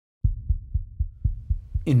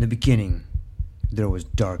In the beginning, there was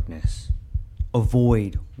darkness, a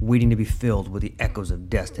void waiting to be filled with the echoes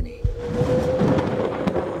of destiny.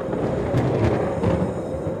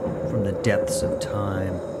 From the depths of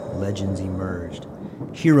time, legends emerged.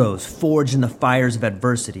 Heroes forged in the fires of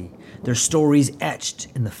adversity, their stories etched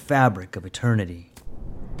in the fabric of eternity.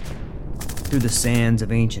 Through the sands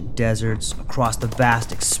of ancient deserts, across the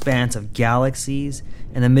vast expanse of galaxies,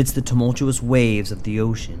 and amidst the tumultuous waves of the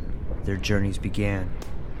ocean, their journeys began.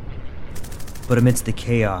 But amidst the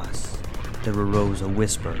chaos, there arose a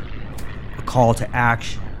whisper, a call to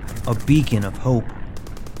action, a beacon of hope.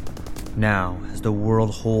 Now, as the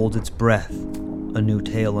world holds its breath, a new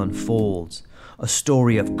tale unfolds, a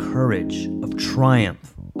story of courage, of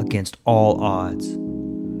triumph against all odds.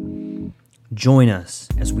 Join us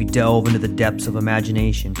as we delve into the depths of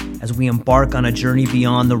imagination, as we embark on a journey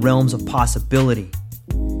beyond the realms of possibility.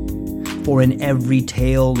 For in every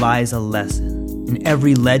tale lies a lesson, in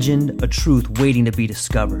every legend a truth waiting to be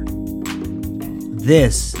discovered.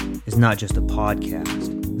 This is not just a podcast.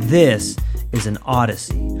 This is an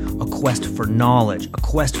odyssey, a quest for knowledge, a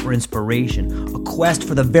quest for inspiration, a quest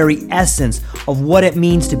for the very essence of what it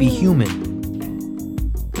means to be human.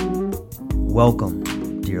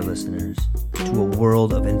 Welcome, dear listeners, to a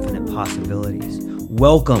world of infinite possibilities.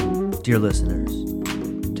 Welcome, dear listeners,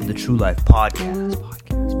 to the True Life Podcast.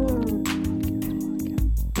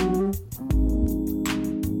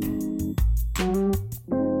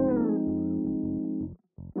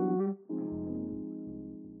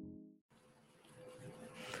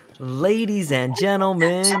 Ladies and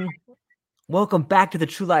gentlemen, welcome back to the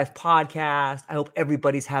True Life Podcast. I hope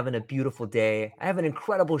everybody's having a beautiful day. I have an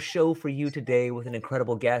incredible show for you today with an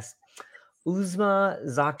incredible guest, Uzma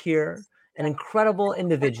Zakir, an incredible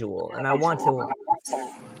individual. And I want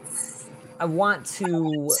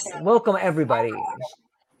to welcome everybody.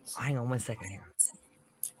 Hang on one second here.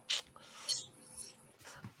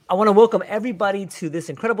 I want to welcome everybody to this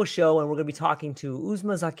incredible show, and we're going to be talking to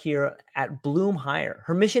Uzma Zakir at BloomHigher.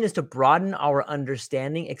 Her mission is to broaden our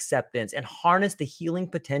understanding, acceptance, and harness the healing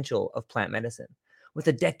potential of plant medicine. With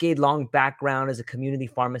a decade-long background as a community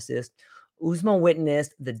pharmacist, Uzma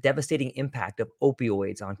witnessed the devastating impact of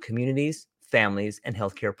opioids on communities, families, and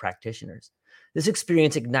healthcare practitioners. This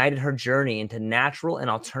experience ignited her journey into natural and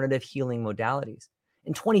alternative healing modalities.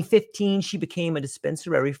 In 2015, she became a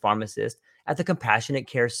dispensary pharmacist at the Compassionate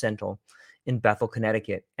Care Center in Bethel,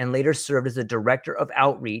 Connecticut, and later served as the director of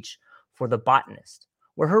outreach for The Botanist,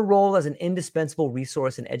 where her role as an indispensable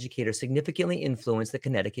resource and educator significantly influenced the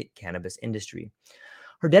Connecticut cannabis industry.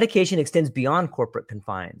 Her dedication extends beyond corporate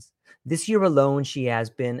confines. This year alone, she has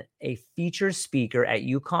been a featured speaker at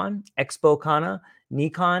UConn, ExpoCana,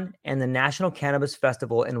 Nikon, and the National Cannabis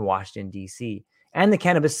Festival in Washington, D.C., and the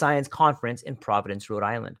Cannabis Science Conference in Providence, Rhode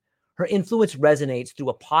Island. Her influence resonates through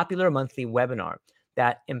a popular monthly webinar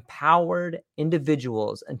that empowered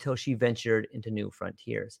individuals until she ventured into new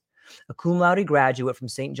frontiers. A cum laude graduate from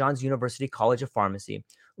St. John's University College of Pharmacy,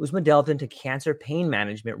 Uzma delved into cancer pain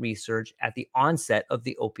management research at the onset of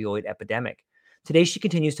the opioid epidemic. Today, she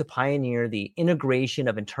continues to pioneer the integration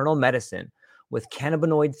of internal medicine with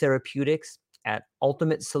cannabinoid therapeutics at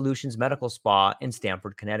Ultimate Solutions Medical Spa in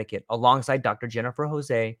Stamford, Connecticut, alongside Dr. Jennifer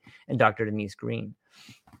Jose and Dr. Denise Green.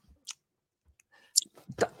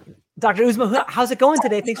 Dr. Uzma, how's it going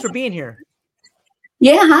today? Thanks for being here.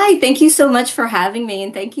 Yeah, hi. Thank you so much for having me,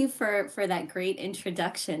 and thank you for that great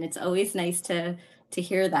introduction. It's always nice to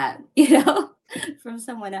hear that, from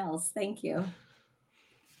someone else. Thank you.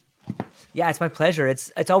 Yeah, it's my pleasure.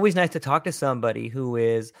 It's always nice to talk to somebody who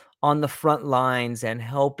is on the front lines and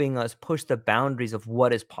helping us push the boundaries of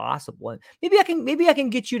what is possible. And maybe I can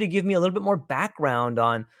get you to give me a little bit more background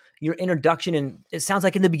on your introduction. And it sounds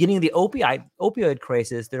like in the beginning of the opioid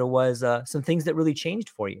crisis, there was some things that really changed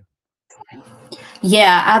for you.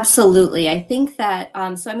 Yeah, absolutely. I think that,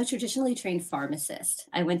 so I'm a traditionally trained pharmacist.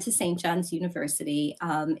 I went to St. John's University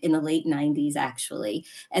in the late 90s, actually.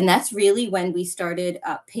 And that's really when we started,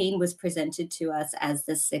 pain was presented to us as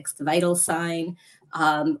the sixth vital sign.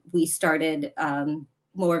 We started,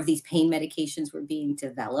 more of these pain medications were being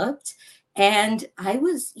developed. And I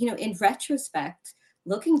was, in retrospect,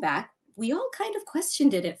 looking back, we all kind of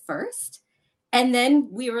questioned it at first. And then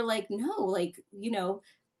we were like, no,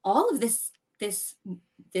 all of this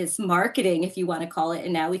marketing, if you want to call it,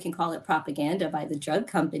 and now we can call it propaganda by the drug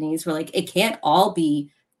companies. We're like, it can't all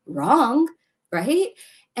be wrong, right?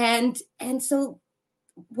 And so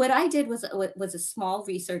what I did was a small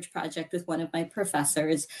research project with one of my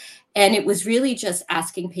professors, and it was really just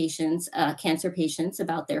asking patients, cancer patients,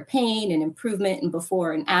 about their pain and improvement and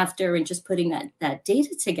before and after, and just putting that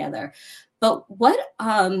data together. But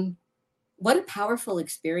what a powerful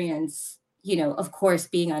experience, of course,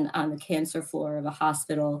 being on the cancer floor of a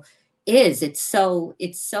hospital is. It's so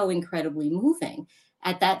incredibly moving.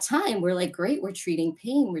 At that time, we're like, great, we're treating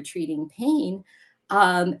pain.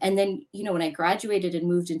 And then, when I graduated and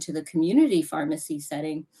moved into the community pharmacy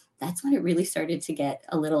setting, that's when it really started to get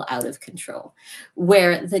a little out of control,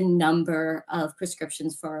 where the number of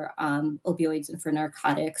prescriptions for opioids and for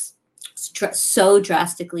narcotics so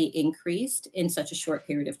drastically increased in such a short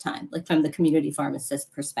period of time, like from the community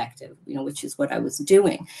pharmacist perspective, which is what I was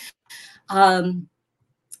doing. Um,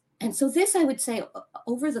 and so this, I would say,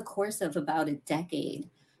 over the course of about a decade,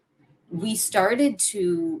 we started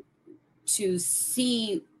to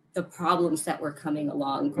see the problems that were coming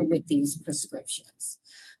along with these prescriptions.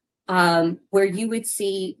 Where you would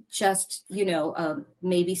see just,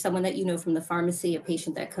 maybe someone that you know from the pharmacy, a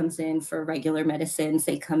patient that comes in for regular medicines,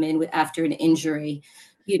 they come in with after an injury,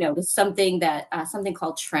 with something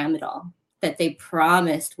called tramadol that they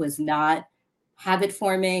promised was not habit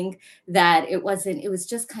forming, that it was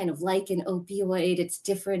just kind of like an opioid, it's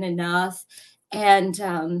different enough. And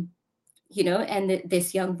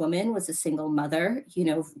this young woman was a single mother,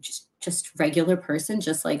 just regular person,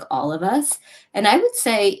 just like all of us. And I would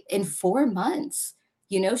say in 4 months,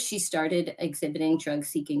 she started exhibiting drug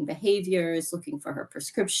seeking behaviors, looking for her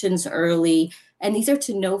prescriptions early. And these are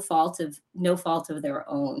to no fault of their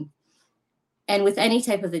own. And with any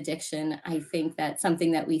type of addiction, I think that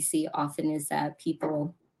something that we see often is that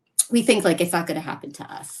we think like it's not going to happen to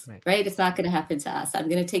us, Right. right? It's not going to happen to us. I'm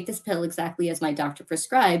going to take this pill exactly as my doctor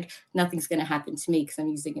prescribed. Nothing's going to happen to me because I'm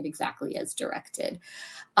using it exactly as directed.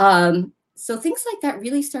 So things like that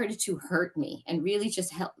really started to hurt me and really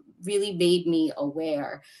made me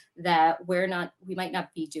aware that we might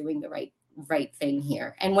not be doing the right thing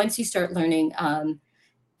here. And once you start learning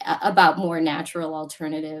about more natural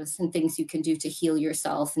alternatives and things you can do to heal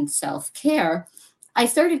yourself and self care, I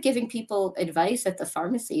started giving people advice at the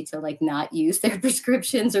pharmacy to like not use their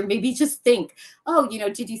prescriptions, or maybe just think, oh,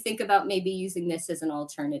 did you think about maybe using this as an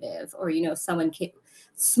alternative? Or,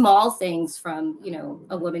 small things from,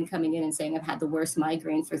 a woman coming in and saying, I've had the worst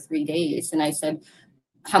migraine for 3 days. And I said,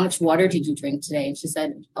 how much water did you drink today? And she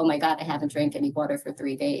said, oh my God, I haven't drank any water for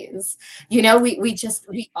 3 days.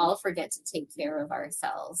 We all forget to take care of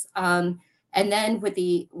ourselves. And then with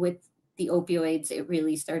the opioids, it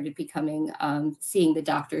really started becoming seeing the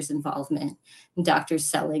doctor's involvement, and doctors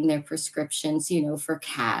selling their prescriptions, for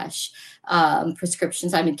cash.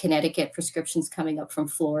 Prescriptions, I'm in Connecticut, prescriptions coming up from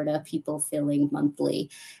Florida, people filling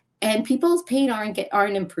monthly, and people's pain aren't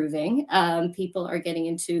improving. People are getting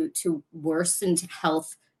into worsened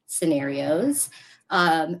health scenarios.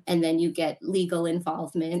 And then you get legal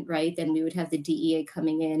involvement, right? Then we would have the DEA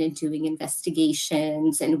coming in and doing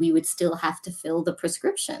investigations, and we would still have to fill the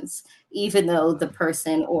prescriptions, even though the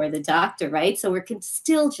person or the doctor, right? So we're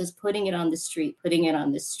still just putting it on the street, putting it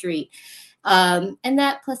on the street. And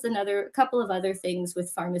that plus another couple of other things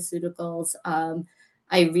with pharmaceuticals.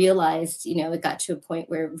 I realized, it got to a point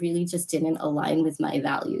where it really just didn't align with my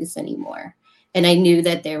values anymore. And I knew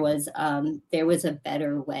that there was a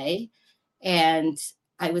better way. And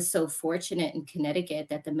I was so fortunate in Connecticut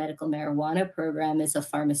that the medical marijuana program is a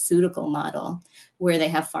pharmaceutical model where they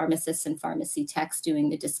have pharmacists and pharmacy techs doing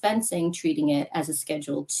the dispensing, treating it as a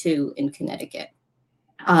Schedule II in Connecticut.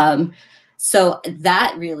 Um, so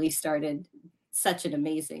that really started such an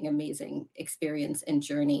amazing, amazing experience and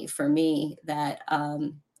journey for me that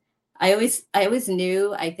I always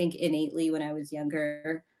knew, I think innately when I was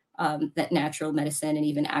younger, that natural medicine and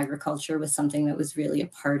even agriculture was something that was really a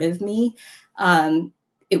part of me. Um,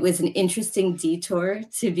 it was an interesting detour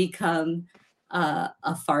to become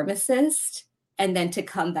a pharmacist and then to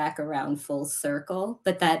come back around full circle.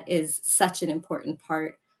 But that is such an important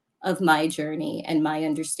part of my journey and my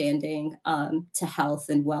understanding to health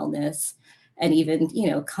and wellness, and even,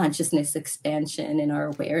 consciousness expansion and our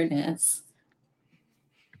awareness.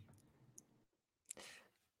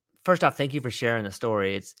 First off, thank you for sharing the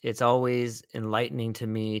story. It's always enlightening to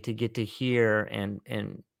me to get to hear and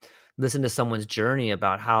listen to someone's journey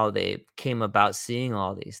about how they came about seeing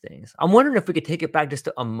all these things. I'm wondering if we could take it back just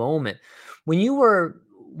a moment.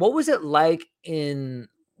 What was it like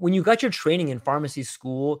when you got your training in pharmacy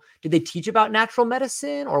school? Did they teach about natural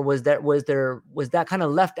medicine, or was that kind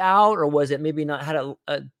of left out, or was it maybe not had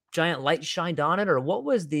a giant light shined on it, or what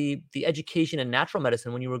was the education in natural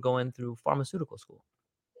medicine when you were going through pharmaceutical school?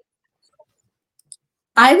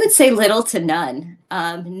 I would say little to none.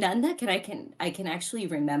 None that I can actually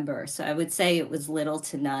remember. So I would say it was little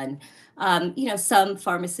to none. Some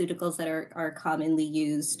pharmaceuticals that are commonly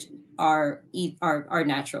used are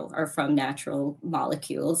natural, are from natural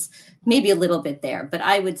molecules. Maybe a little bit there, but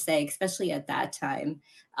I would say, especially at that time,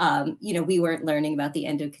 we weren't learning about the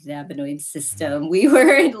endocannabinoid system. We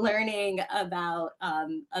weren't learning about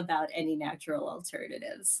any natural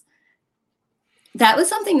alternatives. That was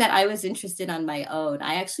something that I was interested on my own.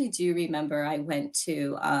 I actually do remember I went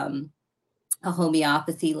to a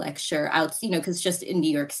homeopathy lecture out, because just in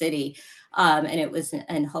New York City. And it was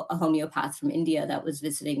a homeopath from India that was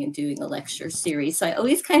visiting and doing a lecture series. So I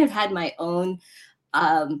always kind of had my own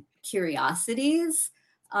curiosities,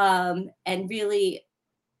 and really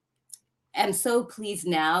am so pleased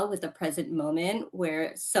now with the present moment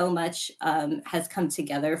where so much has come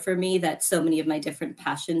together for me, that so many of my different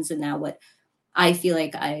passions and now what I feel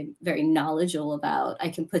like I'm very knowledgeable about, I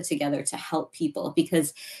can put together to help people.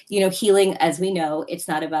 Because, healing, as we know, it's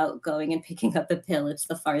not about going and picking up a pill. It's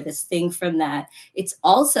the farthest thing from that. It's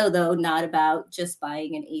also, though, not about just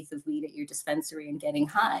buying an eighth of weed at your dispensary and getting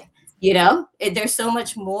high. There's so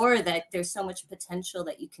much more, that there's so much potential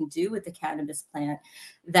that you can do with the cannabis plant,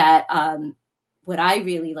 that what I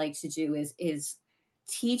really like to do is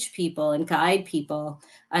teach people and guide people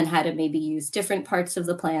on how to maybe use different parts of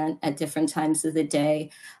the plant at different times of the day.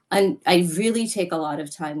 And I really take a lot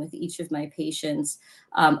of time with each of my patients,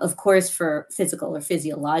 of course, for physical or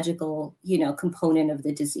physiological, component of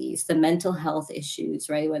the disease, the mental health issues,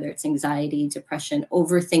 right? Whether it's anxiety, depression,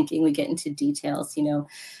 overthinking, we get into details,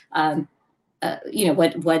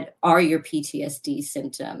 what are your PTSD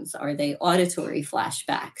symptoms? Are they auditory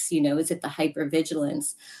flashbacks? Is it the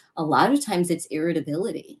hypervigilance? A lot of times it's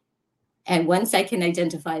irritability. And once I can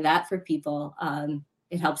identify that for people,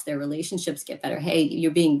 it helps their relationships get better. Hey,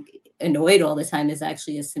 you're being annoyed all the time is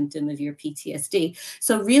actually a symptom of your PTSD.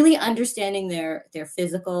 So really understanding their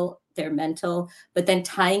physical, their mental, but then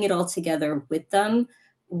tying it all together with them,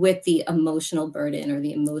 with the emotional burden or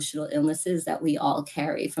the emotional illnesses that we all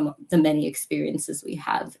carry from the many experiences we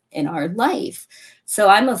have in our life. So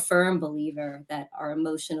I'm a firm believer that our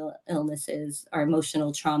emotional illnesses, our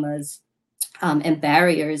emotional traumas, and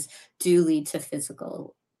barriers do lead to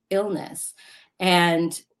physical illness.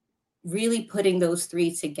 And really putting those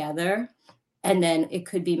three together, and then it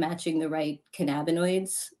could be matching the right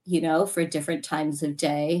cannabinoids, for different times of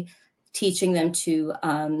day, teaching them to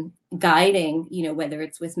guiding, whether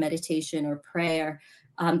it's with meditation or prayer,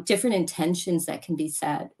 different intentions that can be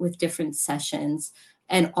set with different sessions,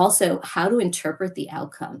 and also how to interpret the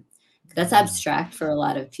outcome. That's Mm. abstract for a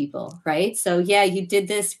lot of people, right? So yeah, you did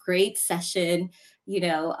this great session,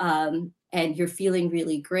 and you're feeling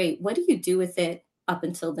really great. What do you do with it up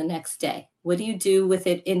until the next day? What do you do with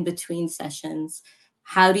it in between sessions?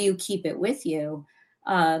 How do you keep it with you?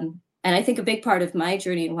 And I think a big part of my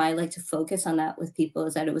journey, and why I like to focus on that with people,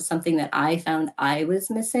 is that it was something that I found I was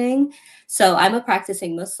missing. So I'm a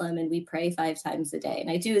practicing Muslim, and we pray 5 times a day. And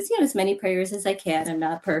I do as many prayers as I can. I'm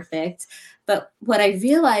not perfect. But what I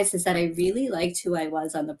realized is that I really liked who I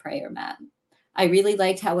was on the prayer mat. I really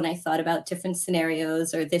liked how, when I thought about different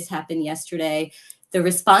scenarios, or this happened yesterday, the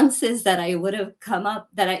responses that I would have come up,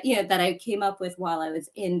 that I came up with while I was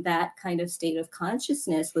in that kind of state of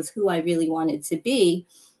consciousness, was who I really wanted to be.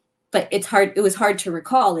 But it was hard to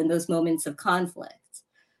recall in those moments of conflict.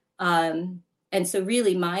 Um, and so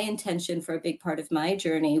really my intention for a big part of my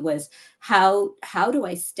journey was, how do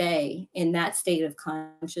I stay in that state of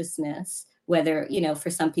consciousness, whether, for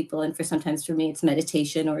some people, and for sometimes for me it's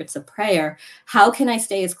meditation or it's a prayer. How can I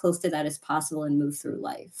stay as close to that as possible and move through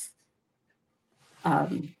life?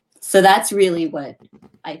 So that's really what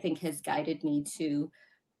I think has guided me to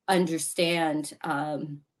understand, how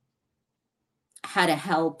to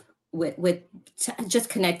help with just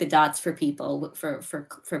connect the dots for people,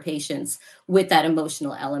 for patients, with that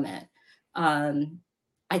emotional element. Um,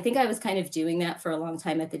 I think I was kind of doing that for a long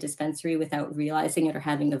time at the dispensary without realizing it or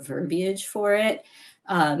having the verbiage for it.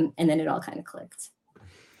 And then it all kind of clicked.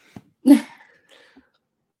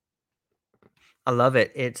 I love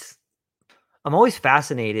it. I'm always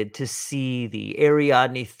fascinated to see the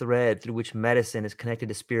Ariadne thread through which medicine is connected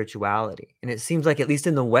to spirituality. And it seems like, at least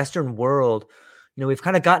in the Western world, we've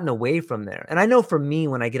kind of gotten away from there. And I know for me,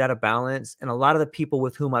 when I get out of balance, and a lot of the people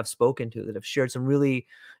with whom I've spoken to that have shared some really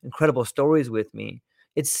incredible stories with me,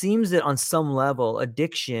 it seems that on some level,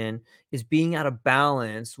 addiction is being out of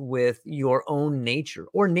balance with your own nature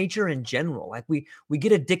or nature in general. Like we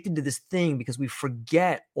get addicted to this thing because we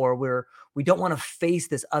forget or we don't want to face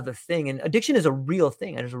this other thing. And addiction is a real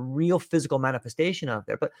thing. And there's a real physical manifestation out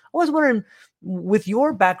there. But I was wondering, with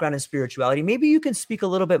your background in spirituality, maybe you can speak a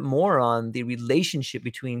little bit more on the relationship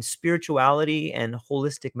between spirituality and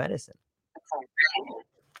holistic medicine.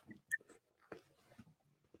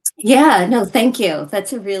 Yeah, no, thank you.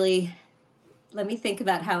 That's a really let me think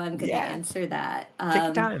about how I'm gonna Yeah, answer that. take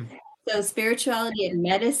your time. So spirituality and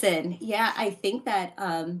medicine, yeah, I think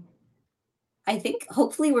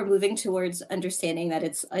hopefully we're moving towards understanding that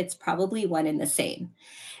it's probably one and the same.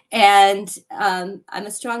 And I'm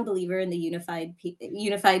a strong believer in the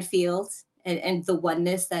unified field and the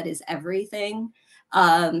oneness that is everything.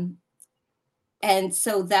 Um, and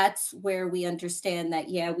so that's where we understand that,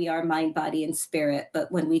 yeah, we are mind, body, and spirit,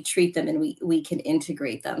 but when we treat them and we can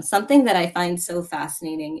integrate them. Something that I find so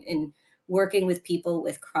fascinating in working with people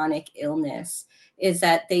with chronic illness is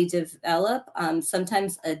that they develop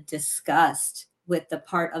sometimes a disgust with the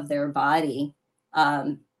part of their body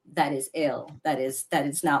that is ill, that is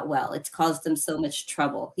not well. It's caused them so much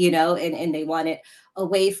trouble, and they want it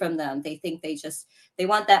away from them. They think they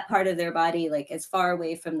want that part of their body like as far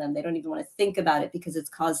away from them. They don't even want to think about it because it's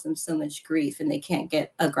caused them so much grief and they can't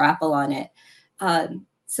get a grapple on it.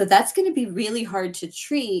 So that's going to be really hard to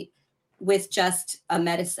treat with just a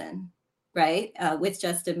medicine, right? With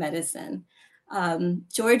just a medicine.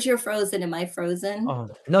 George, you're frozen. Am I frozen? Oh,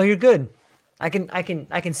 no, you're good. I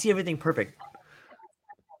can see everything perfect.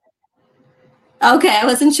 Okay, I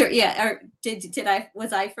wasn't sure. Yeah, or did I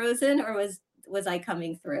was I frozen or was I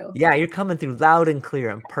coming through? Yeah, you're coming through loud and clear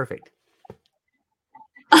and perfect.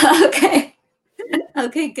 Okay.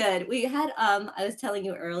 Okay, good. We had I was telling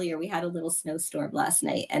you earlier, we had a little snowstorm last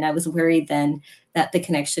night and I was worried then that the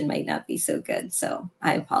connection might not be so good. So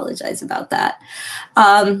I apologize about that.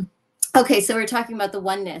 Um okay, so we're talking about the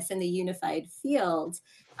oneness and the unified field.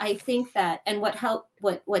 I think that and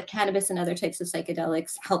what cannabis and other types of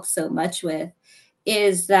psychedelics help so much with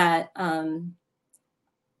is that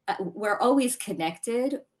we're always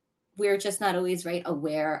connected. We're just not always right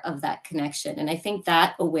aware of that connection. And I think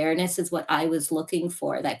that awareness is what I was looking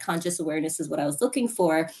for. That conscious awareness is what I was looking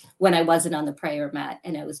for when I wasn't on the prayer mat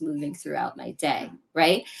and I was moving throughout my day.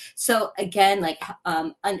 Right. So again, like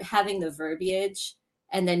having the verbiage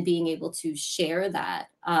and then being able to share that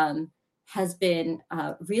has been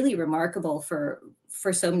really remarkable for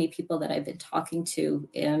so many people that I've been talking to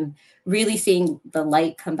and really seeing the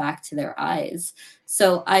light come back to their eyes.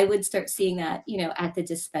 So I would start seeing that, at the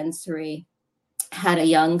dispensary, had a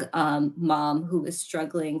young mom who was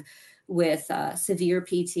struggling with severe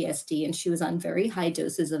PTSD, and she was on very high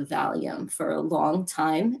doses of Valium for a long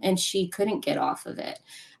time, and she couldn't get off of it.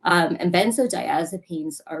 And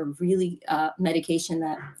benzodiazepines are really medication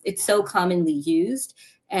that it's so commonly used,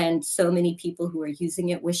 and so many people who are using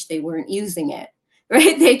it wish they weren't using it.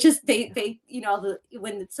 Right?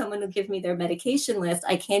 When someone will give me their medication list,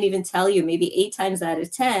 I can't even tell you, maybe 8 times out of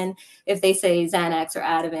 10, if they say Xanax or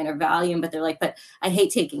Ativan or Valium, but they're like, but I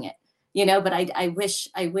hate taking it, but I wish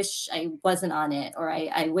I wasn't on it, or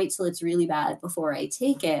I wait till it's really bad before I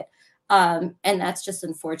take it. And that's just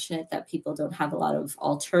unfortunate that people don't have a lot of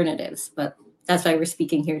alternatives, but that's why we're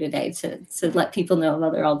speaking here today to let people know of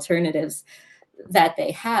other alternatives that they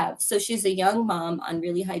have. So she's a young mom on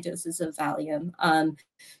really high doses of Valium.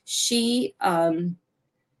 She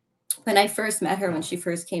When I first met her, when she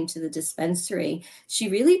first came to the dispensary, she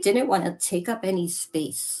really didn't want to take up any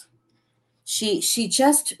space. She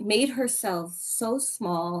just made herself so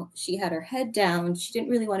small. She had her head down. She didn't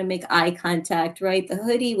really want to make eye contact, right? The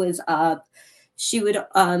hoodie was up. She would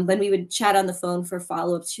when we would chat on the phone for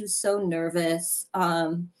follow-ups, she was so nervous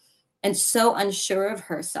and so unsure of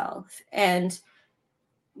herself. And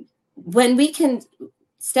when we can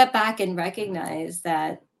step back and recognize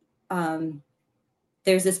that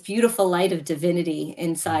there's this beautiful light of divinity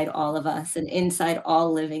inside all of us and inside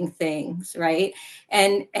all living things, right?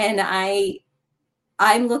 And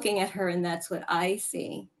I'm looking at her and that's what I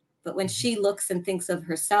see. But when she looks and thinks of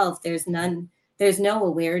herself, there's no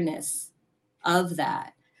awareness of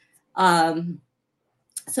that. Um,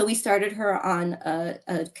 so we started her on a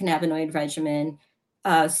cannabinoid regimen,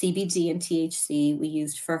 CBD and THC we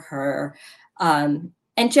used for her.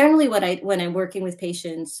 And generally, when I'm working with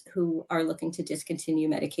patients who are looking to discontinue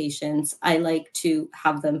medications, I like to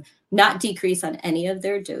have them not decrease on any of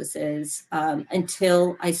their doses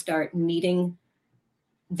until I start meeting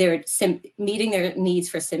their needs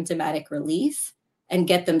for symptomatic relief and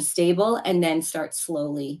get them stable, and then start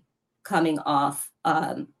slowly coming off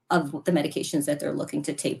the medications that they're looking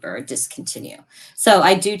to taper or discontinue. So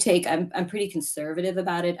I do take, I'm pretty conservative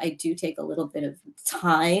about it. I do take a little bit of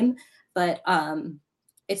time, but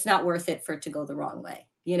it's not worth it for it to go the wrong way.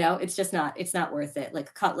 You know, it's not worth it. Like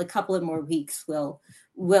a couple of more weeks will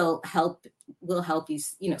help you,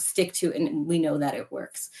 you know, stick to it, and we know that it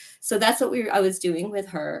works. So that's what I was doing with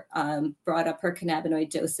her. Brought up her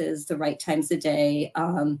cannabinoid doses the right times a day.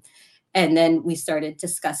 And then we started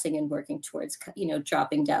discussing and working towards, you know,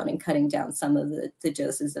 dropping down and cutting down some of the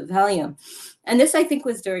doses of Valium. And this, I think,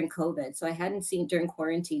 was during COVID. So I hadn't seen during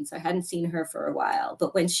quarantine. So I hadn't seen her for a while.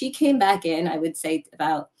 But when she came back in, I would say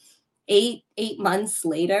about eight months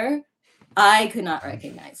later, I could not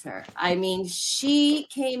recognize her. I mean, she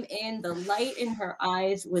came in, the light in her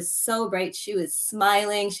eyes was so bright. She was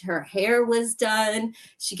smiling. Her hair was done.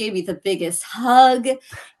 She gave me the biggest hug.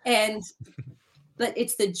 And but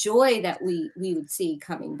it's the joy that we would see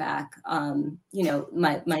coming back. You know,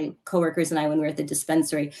 my coworkers and I, when we were at the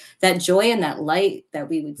dispensary, that joy and that light that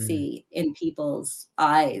we would see in people's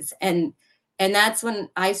eyes. And that's when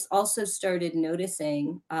I also started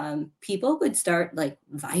noticing people would start like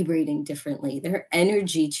vibrating differently. Their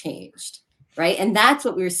energy changed, right? And that's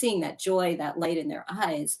what we were seeing, that joy, that light in their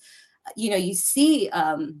eyes. You know, you see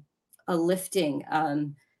a lifting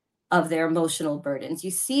of their emotional burdens.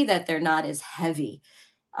 You see that they're not as heavy.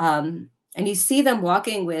 And you see them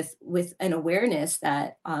walking with an awareness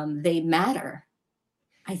that they matter.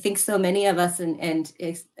 I think so many of us, and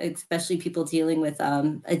especially people dealing with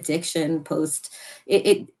addiction post,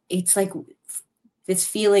 it's like this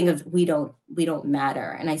feeling of we don't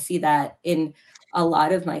matter. And I see that in a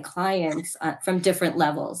lot of my clients from different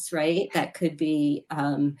levels, right? That could be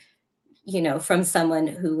you know, from someone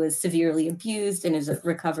who was severely abused and is a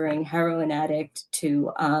recovering heroin addict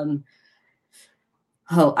to, oh,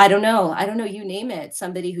 I don't know, you name it.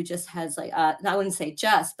 Somebody who just has like, I wouldn't say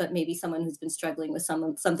just, but maybe someone who's been struggling with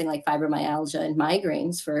something like fibromyalgia and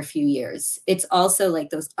migraines for a few years. It's also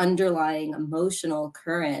like those underlying emotional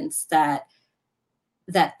currents that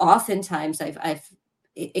oftentimes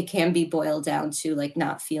it can be boiled down to like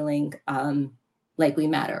not feeling like we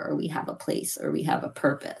matter or we have a place or we have a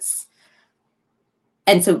purpose.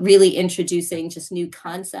 And so really introducing just new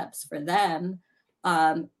concepts for them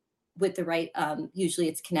with the right, usually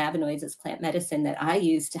it's cannabinoids, it's plant medicine that I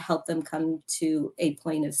use to help them come to a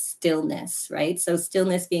point of stillness, right? So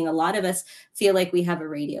stillness being, a lot of us feel like we have a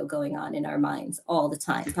radio going on in our minds all the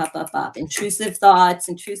time, pop, pop, pop, intrusive thoughts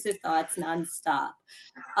nonstop.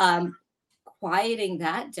 Quieting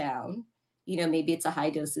that down, you know, maybe it's a high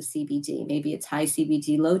dose of CBD, maybe it's high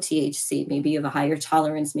CBD, low THC, maybe you have a higher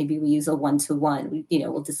tolerance, maybe we use a 1-to-1. You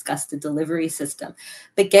know, we'll discuss the delivery system,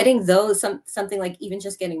 but getting those, something like even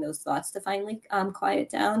just getting those thoughts to finally quiet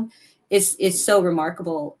down is so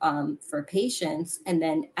remarkable for patients. And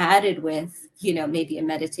then added with, you know, maybe a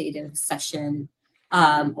meditative session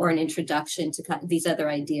or an introduction to these other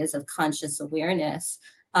ideas of conscious awareness.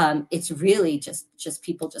 It's really just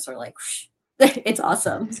people just are like, whoosh, it's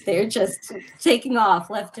awesome. They're just taking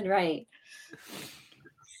off left and right.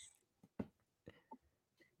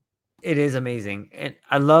 It is amazing. And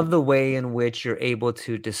I love the way in which you're able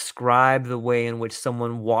to describe the way in which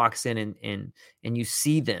someone walks in and you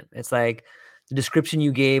see them. It's like the description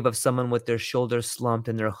you gave of someone with their shoulders slumped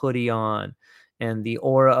and their hoodie on and the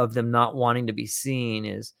aura of them not wanting to be seen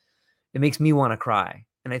it makes me want to cry.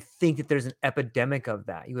 And I think that there's an epidemic of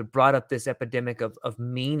that. You had brought up this epidemic of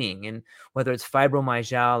meaning, and whether it's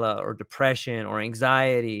fibromyalgia or depression or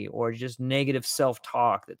anxiety or just negative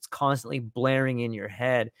self-talk that's constantly blaring in your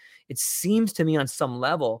head, it seems to me on some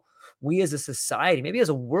level, we as a society, maybe as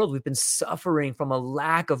a world, we've been suffering from a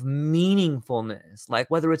lack of meaningfulness,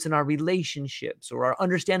 like whether it's in our relationships or our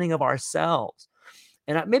understanding of ourselves.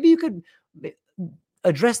 And maybe you could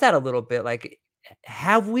address that a little bit. Like,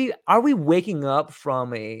 are we waking up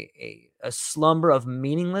from a slumber of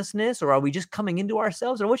meaninglessness, or are we just coming into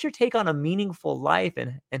ourselves? Or what's your take on a meaningful life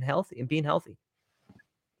and healthy and being healthy?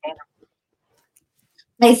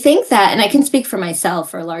 I think that, and I can speak for myself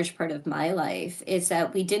for a large part of my life, is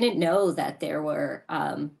that we didn't know that there were,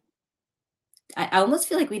 I almost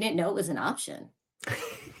feel like we didn't know it was an option.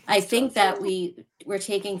 I think that we were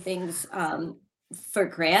taking things for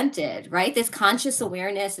granted, right? This conscious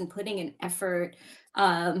awareness and putting an effort,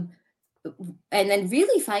 um, and then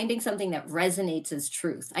really finding something that resonates as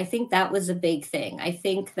truth. I think that was a big thing. I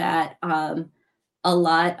think that a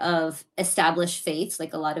lot of established faiths,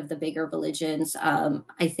 like a lot of the bigger religions,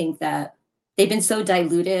 I think that they've been so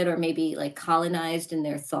diluted or maybe like colonized in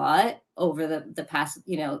their thought over the past,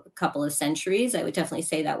 you know, couple of centuries. I would definitely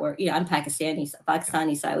say that we're, you know, I'm Pakistani,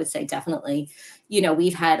 so I would say definitely, you know,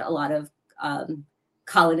 we've had a lot of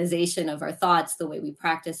colonization of our thoughts, the way we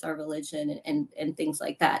practice our religion, and things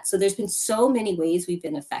like that. So there's been so many ways we've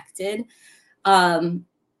been affected,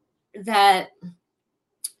 that,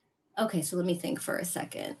 okay, so let me think for a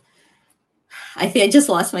second. I think I just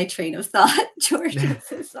lost my train of thought, George. I'm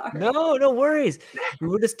so sorry. No, no worries. We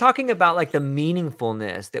were just talking about like the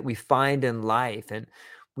meaningfulness that we find in life. And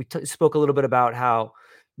we spoke a little bit about how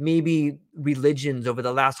maybe religions over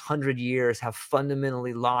the last 100 years have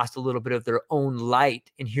fundamentally lost a little bit of their own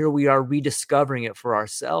light. And here we are rediscovering it for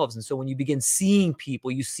ourselves. And so when you begin seeing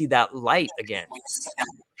people, you see that light again.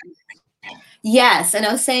 Yes, and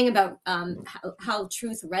I was saying about how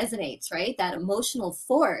truth resonates, right? That emotional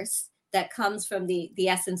force that comes from the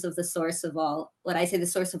essence of the source of all, what I say, the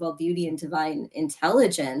source of all beauty and divine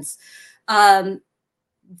intelligence. Um,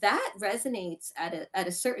 that resonates at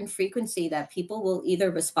a certain frequency that people will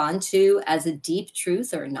either respond to as a deep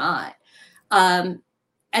truth or not. Um,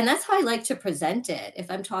 and that's how I like to present it. If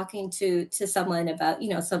I'm talking to someone about,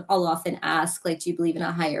 I'll often ask, like, do you believe in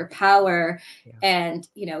a higher power? Yeah. And,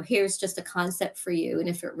 here's just a concept for you. And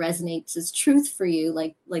if it resonates as truth for you,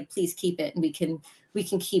 like please keep it, and we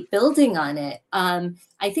can keep building on it.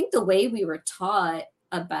 I think the way we were taught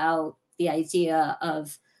about the idea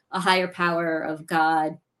of a higher power, of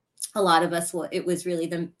God, a lot of us, it was really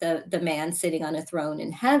the man sitting on a throne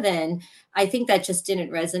in heaven. I think that just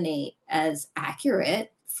didn't resonate as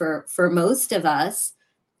accurate for most of us,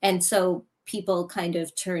 and so people kind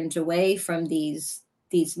of turned away from these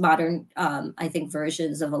modern, I think,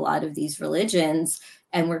 versions of a lot of these religions,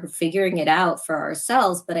 and we're figuring it out for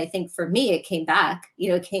ourselves. But I think for me, it came back.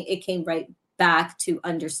 It came right back to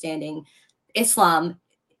understanding Islam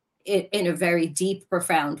in a very deep,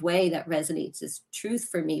 profound way that resonates as truth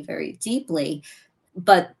for me very deeply.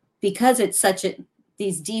 But because it's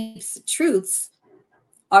these deep truths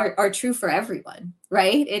are true for everyone,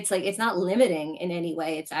 right? It's like, it's not limiting in any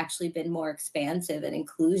way. It's actually been more expansive and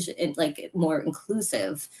inclusion, and like more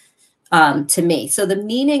inclusive, to me. So the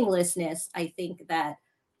meaninglessness, I think, that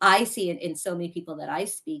I see in so many people that I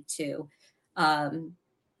speak to, um,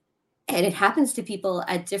 and it happens to people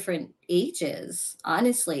at different ages,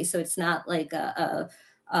 honestly. So it's not like a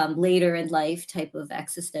later in life type of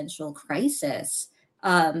existential crisis,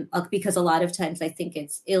 because a lot of times I think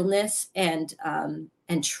it's illness and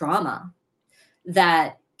trauma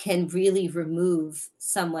that can really remove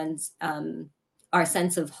someone's, our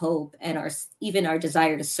sense of hope, and even our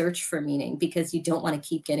desire to search for meaning, because you don't want to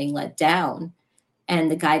keep getting let down,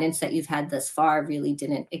 and the guidance that you've had thus far really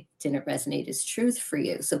didn't resonate as truth for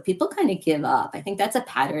you. So people kind of give up. I think that's a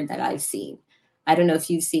pattern that I've seen. I don't know if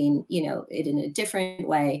you've seen, it in a different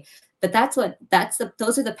way, but those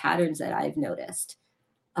are the patterns that I've noticed.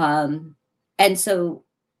 And so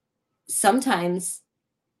sometimes,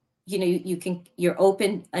 you're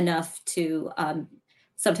open enough to,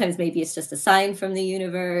 sometimes maybe it's just a sign from the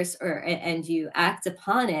universe, and you act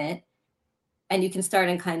upon it, and you can start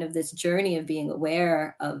on kind of this journey of being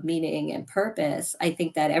aware of meaning and purpose. I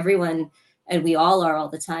think that everyone, and we all are all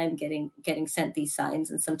the time, getting sent these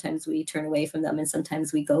signs, and sometimes we turn away from them, and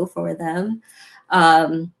sometimes we go for them.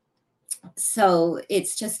 So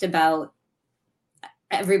it's just about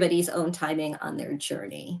everybody's own timing on their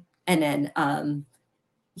journey, and then,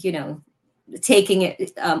 you know taking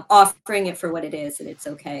it, offering it for what it is, and it's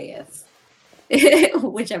okay if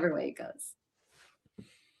whichever way it goes.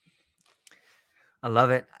 I love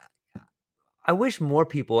it. I wish more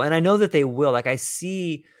people, and I know that they will. Like I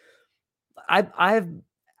see,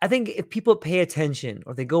 I think if people pay attention,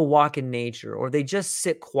 or they go walk in nature, or they just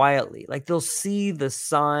sit quietly, like they'll see the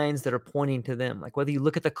signs that are pointing to them. Like whether you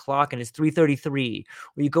look at the clock and it's 3:33,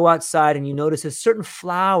 or you go outside and you notice a certain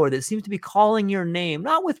flower that seems to be calling your name,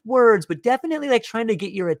 not with words, but definitely like trying to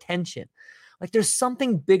get your attention. Like there's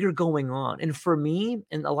something bigger going on. And for me,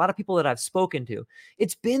 and a lot of people that I've spoken to,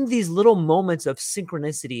 it's been these little moments of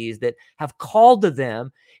synchronicities that have called to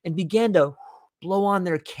them and began to blow on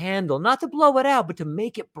their candle, not to blow it out, but to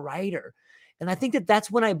make it brighter. And I think that that's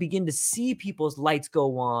when I begin to see people's lights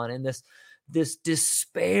go on, and this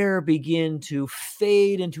despair begin to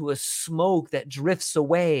fade into a smoke that drifts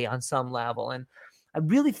away on some level. And I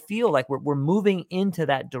really feel like we're moving into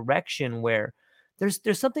that direction where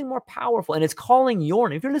there's something more powerful, and it's calling your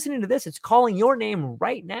name. If you're listening to this, it's calling your name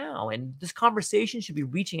right now. And this conversation should be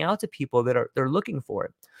reaching out to people they're looking for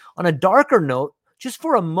it. On a darker note, just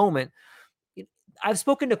for a moment, I've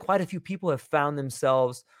spoken to quite a few people who have found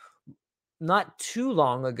themselves not too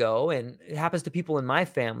long ago, and it happens to people in my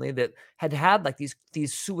family that had like these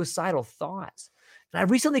suicidal thoughts. And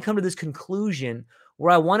I've recently come to this conclusion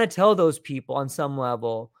where I want to tell those people on some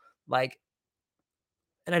level, like,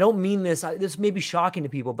 and I don't mean this, this may be shocking to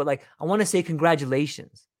people, but like, I want to say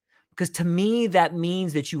congratulations. Because to me, that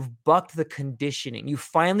means that you've bucked the conditioning. You've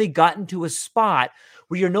finally gotten to a spot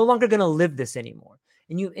where you're no longer going to live this anymore.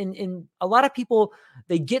 And a lot of people,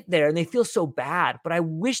 they get there and they feel so bad, but I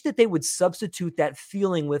wish that they would substitute that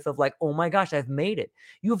feeling with of like, oh my gosh, I've made it.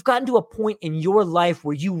 You've gotten to a point in your life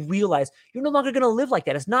where you realize you're no longer going to live like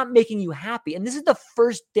that. It's not making you happy. And this is the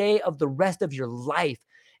first day of the rest of your life.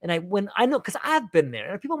 And when I know, because I've been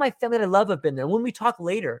there, and people in my family that I love have been there. When we talk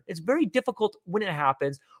later, it's very difficult when it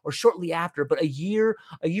happens or shortly after, but a year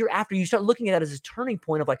after, you start looking at it as a turning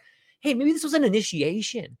point of like, hey, maybe this was an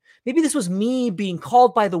initiation. Maybe this was me being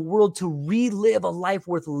called by the world to relive a life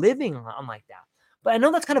worth living on like that. But I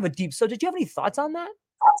know that's kind of a deep subject. Do you have any thoughts on that?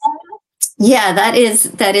 Yeah, that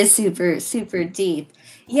is super super deep.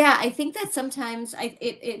 Yeah, I think that sometimes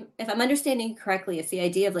if I'm understanding correctly, it's the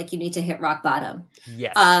idea of like you need to hit rock bottom.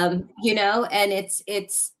 Yes. And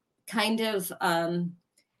it's kind of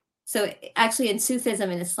so actually in Sufism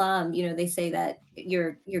and Islam, they say that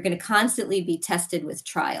you're going to constantly be tested with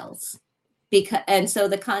trials. And so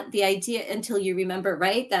the idea, until you remember,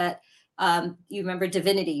 right, that you remember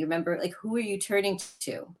divinity, you remember like who are you turning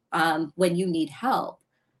to when you need help,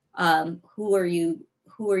 who are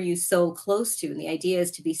you so close to, and the idea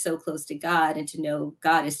is to be so close to God, and to know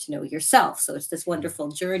God is to know yourself. So it's this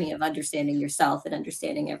wonderful journey of understanding yourself and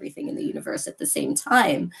understanding everything in the universe at the same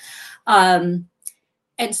time.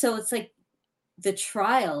 And so it's like the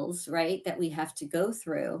trials, right, that we have to go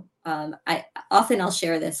through. I'll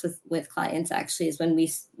share this with clients, actually, is when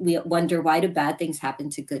we wonder, why do bad things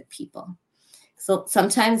happen to good people? So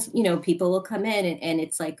sometimes, people will come in and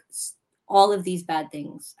it's like all of these bad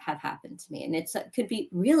things have happened to me, and it could be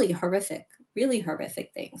really horrific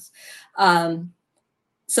things.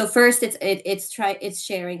 So first, it's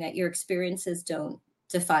sharing that your experiences don't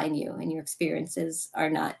define you, and your experiences are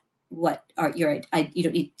not what are your. You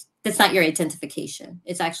don't need. That's not your identification.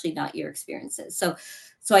 It's actually not your experiences. So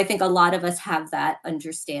I think a lot of us have that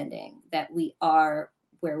understanding that we are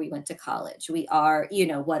where we went to college. We are,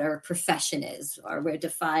 what our profession is, or we're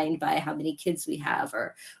defined by how many kids we have,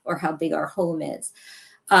 or how big our home is.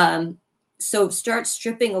 So start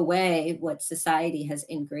stripping away what society has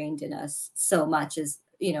ingrained in us so much as,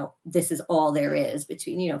 this is all there is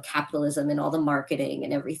between, capitalism and all the marketing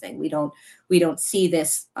and everything. We don't see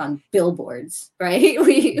this on billboards, right?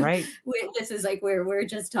 Right. This is like where we're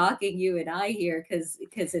just talking, you and I here, because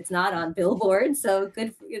it's not on billboards. So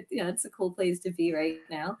good, it's a cool place to be right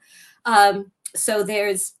now. So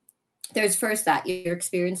there's first that your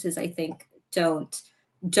experiences, I think, don't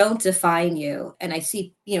define you. And I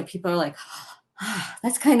see, people are like,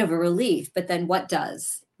 that's kind of a relief, but then what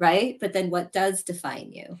does, right? But then what does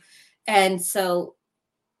define you? And so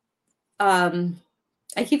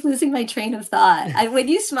I keep losing my train of thought. When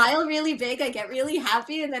you smile really big, I get really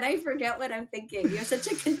happy, and then I forget what I'm thinking. You have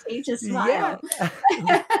such a contagious Yeah.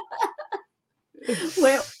 smile.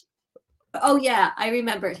 Where, oh yeah, I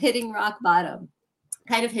remember hitting rock bottom,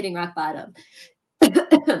 kind of hitting rock bottom.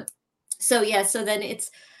 So yeah, so then it's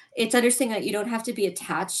understanding that you don't have to be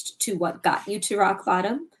attached to what got you to rock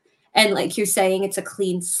bottom, and like you're saying, it's a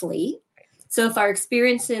clean slate. So if our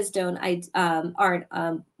experiences aren't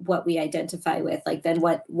what we identify with, like, then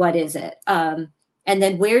what is it? And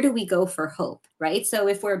then where do we go for hope, right? So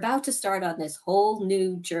if we're about to start on this whole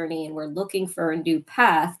new journey and we're looking for a new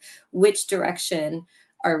path, which direction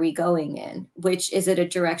are we going in? Which is it, a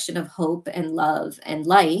direction of hope and love and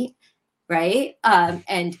light, right?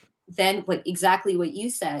 And then exactly what you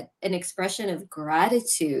said, an expression of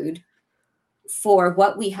gratitude for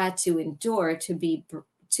what we had to endure to be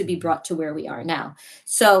brought to where we are now.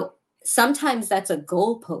 So sometimes that's a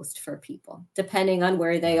goalpost for people, depending on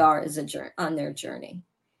where they are on their journey.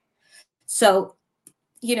 So,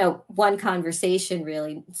 one conversation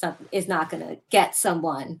really is not going to get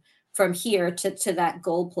someone from here to that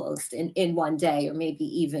goalpost in one day, or maybe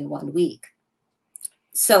even 1 week.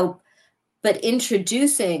 So, but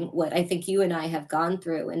introducing what I think you and I have gone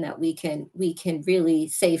through, and that we can really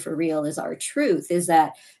say for real is our truth, is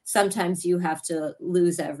that sometimes you have to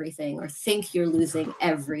lose everything, or think you're losing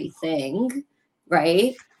everything,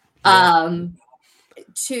 right? Yeah.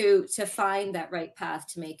 To find that right path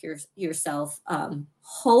to make yourself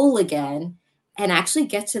whole again, and actually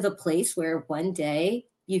get to the place where one day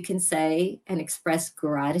you can say and express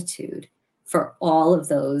gratitude for all of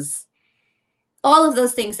those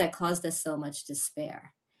things that caused us so much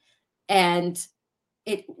despair. And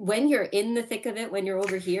when you're in the thick of it, when you're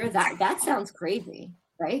over here, that sounds crazy,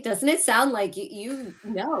 right? Doesn't it sound like you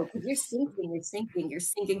know, because you're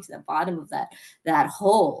sinking to the bottom of that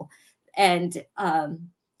hole. And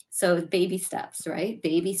So baby steps, right?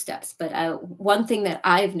 Baby steps. But one thing that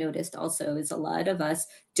I've noticed also is a lot of us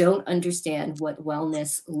don't understand what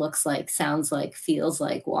wellness looks like, sounds like, feels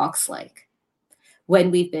like, walks like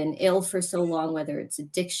when we've been ill for so long, whether it's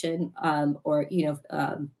addiction or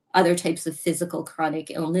other types of physical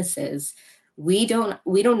chronic illnesses. We don't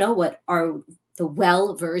know what our the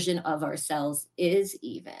well version of ourselves is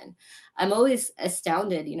even. I'm always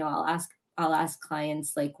astounded. I'll ask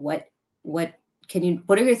clients like, what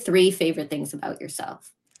are your three favorite things about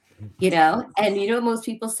yourself? And most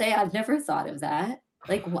people say, I've never thought of that.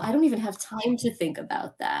 Like, well, I don't even have time to think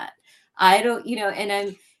about that. I don't,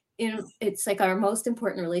 and it's like our most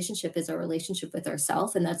important relationship is our relationship with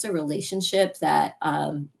ourselves. And that's a relationship that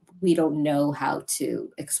we don't know how to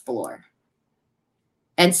explore.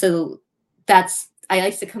 And so I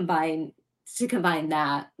like to combine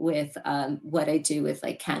that with what I do with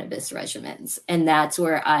like cannabis regimens. And that's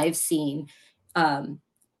where I've seen um,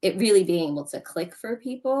 it really being able to click for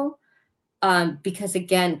people because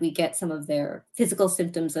again, we get some of their physical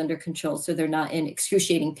symptoms under control, so they're not in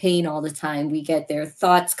excruciating pain all the time. We get their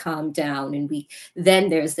thoughts calmed down, and then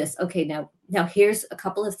there's this. Okay, now here's a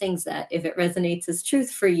couple of things that if it resonates as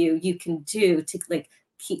truth for you, you can do to like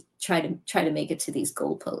try to make it to these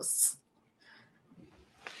goalposts.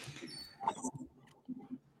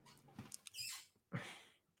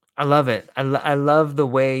 I love it. I love the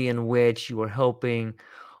way in which you are helping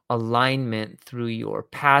alignment through your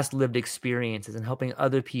past lived experiences and helping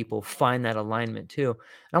other people find that alignment too. And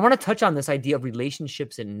I want to touch on this idea of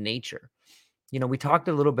relationships in nature. We talked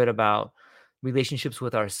a little bit about relationships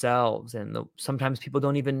with ourselves, and sometimes people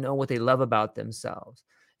don't even know what they love about themselves.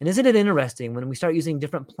 And isn't it interesting when we start using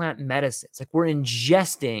different plant medicines, like we're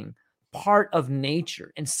ingesting part of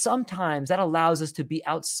nature, and sometimes that allows us to be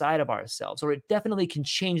outside of ourselves, or it definitely can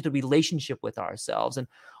change the relationship with ourselves. And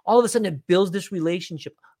all of a sudden it builds this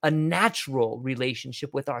relationship, a natural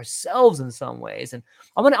relationship with ourselves in some ways. And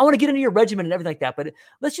I want to get into your regimen and everything like that, but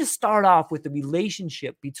let's just start off with the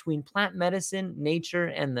relationship between plant medicine, nature,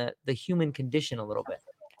 and the human condition a little bit.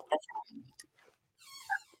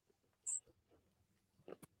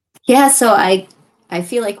 Yeah, so I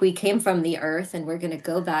feel like we came from the earth and we're going to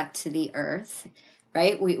go back to the earth,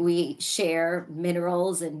 right? We share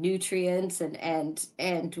minerals and nutrients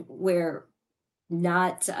and we're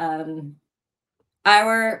not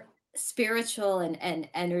our spiritual and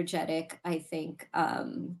energetic, I think,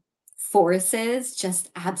 forces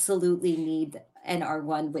just absolutely need and are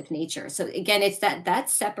one with nature. So again, it's that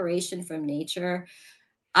separation from nature,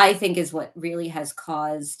 I think, is what really has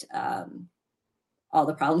caused all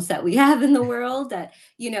the problems that we have in the world. That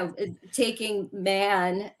taking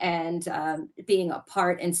man and being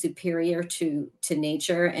apart and superior to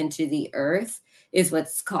nature and to the earth is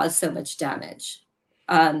what's caused so much damage.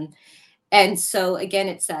 Um, and so again,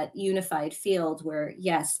 it's that unified field where,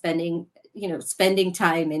 yes, spending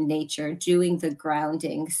time in nature, doing the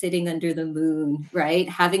grounding, sitting under the moon, right?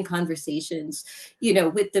 Having conversations,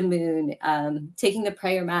 with the moon, taking the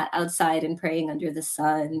prayer mat outside and praying under the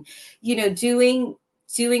sun,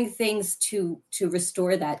 doing things to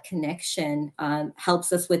restore that connection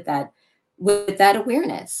helps us with that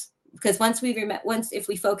awareness. Because once if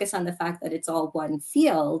we focus on the fact that it's all one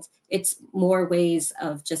field, it's more ways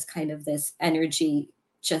of just kind of this energy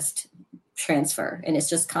just transfer, and it's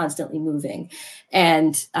just constantly moving.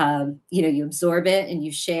 And you absorb it and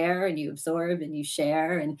you share, and you absorb and you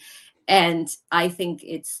share. And I think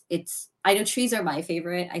I know trees are my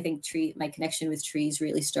favorite. I think my connection with trees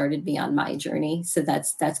really started me on my journey, so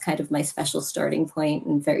that's kind of my special starting point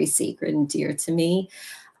and very sacred and dear to me.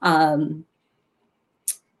 um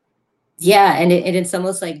yeah, and it's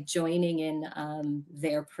almost like joining in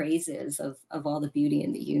their praises of all the beauty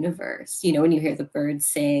in the universe. When you hear the birds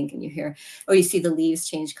sing, and or you see the leaves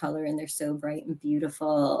change color and they're so bright and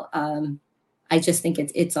beautiful. I just think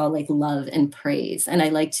it's all like love and praise, and I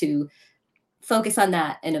like to focus on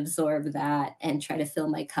that and absorb that and try to fill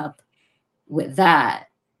my cup with that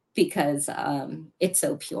because it's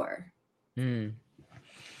so pure. Mm.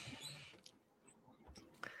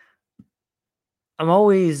 I'm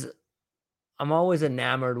always I'm always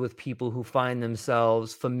enamored with people who find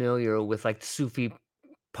themselves familiar with like Sufi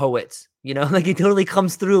poets, like it totally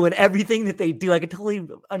comes through in everything that they do. I can totally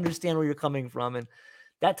understand where you're coming from. And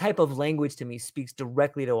that type of language to me speaks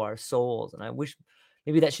directly to our souls. And I wish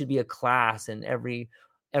maybe that should be a class in every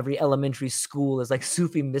elementary school is like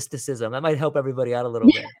Sufi mysticism. That might help everybody out a little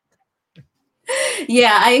bit.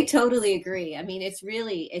 Yeah, I totally agree. I mean, it's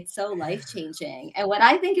so life changing. And what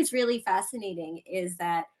I think is really fascinating is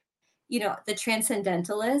that, the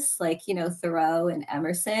transcendentalists like, Thoreau and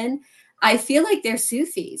Emerson, I feel like they're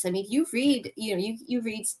Sufis. I mean, you read, you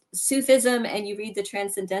read Sufism and you read the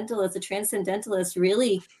Transcendentalists. The Transcendentalists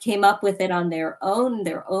really came up with it on their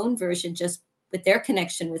own version, just with their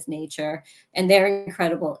connection with nature and their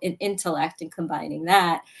incredible intellect and combining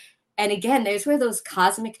that. And again, there's where those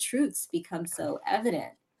cosmic truths become so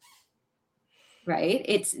evident, right?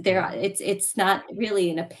 It's there. Yeah. It's not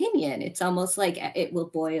really an opinion. It's almost like it will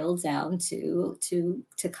boil down to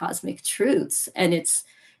cosmic truths, and it's,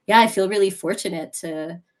 yeah, I feel really fortunate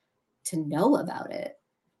to know about it,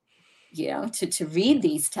 to read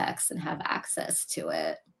these texts and have access to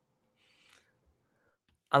it.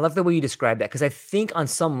 I love the way you describe that, because I think on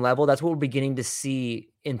some level that's what we're beginning to see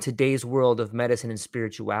in today's world of medicine and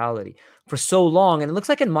spirituality. For so long, and it looks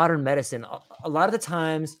like in modern medicine, a lot of the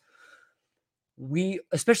times we,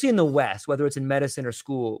 especially in the West, whether it's in medicine or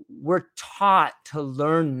school, we're taught to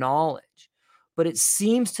learn knowledge. But it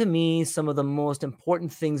seems to me some of the most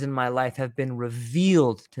important things in my life have been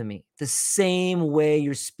revealed to me, the same way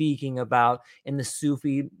you're speaking about in the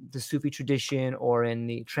Sufi tradition, or in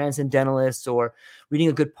the Transcendentalists, or reading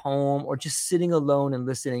a good poem, or just sitting alone and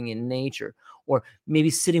listening in nature, or maybe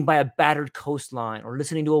sitting by a battered coastline, or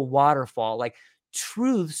listening to a waterfall. Like,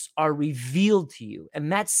 truths are revealed to you.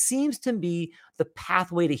 And that seems to be the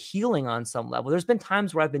pathway to healing on some level. There's been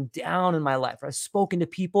times where I've been down in my life, where I've spoken to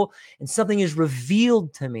people and something is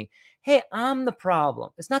revealed to me. Hey, I'm the problem.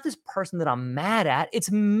 It's not this person that I'm mad at.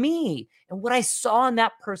 It's me. And what I saw in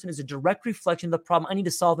that person is a direct reflection of the problem I need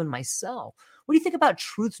to solve in myself. What do you think about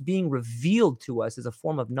truths being revealed to us as a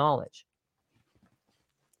form of knowledge?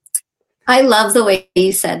 I love the way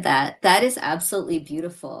you said that. That is absolutely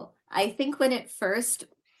beautiful. I think when it first,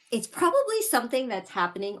 it's probably something that's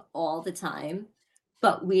happening all the time,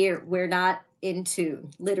 but we're not in tune.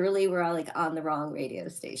 Literally, we're all like on the wrong radio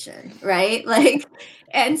station, right? Like,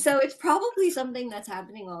 and so it's probably something that's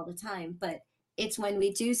happening all the time, but it's when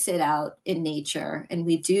we do sit out in nature and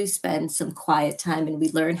we do spend some quiet time and we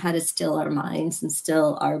learn how to still our minds and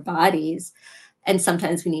still our bodies, and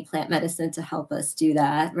sometimes we need plant medicine to help us do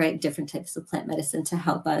that, right? Different types of plant medicine to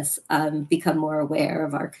help us become more aware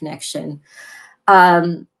of our connection.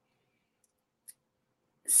 Um,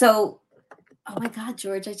 so, oh my God,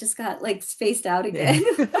 George, I just got like spaced out again.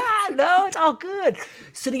 No, it's all good.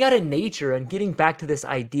 Sitting out in nature and getting back to this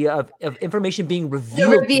idea of information being The revealed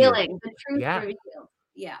to you. revealing, the truth Yeah. revealed.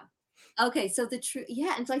 Yeah. Okay, so the truth,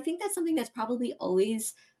 yeah, and so I think that's something that's probably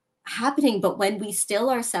always happening, but when we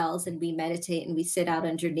still ourselves and we meditate and we sit out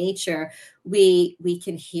under nature, we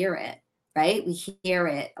can hear it, right? We hear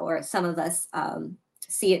it, or some of us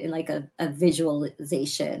see it in like a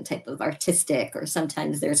visualization type of artistic, or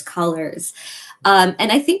sometimes there's colors. And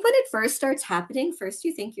I think when it first starts happening, first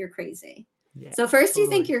you think you're crazy. Yeah, So first you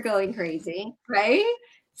think totally. you're going crazy, right?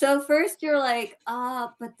 So first you're like,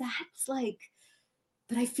 but that's like,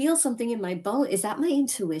 but I feel something in my bone. Is that my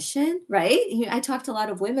intuition? Right? I talked to a lot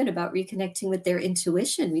of women about reconnecting with their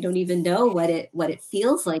intuition. We don't even know what it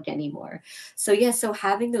feels like anymore. So yeah, so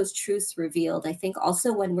having those truths revealed, I think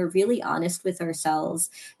also when we're really honest with ourselves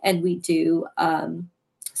and we do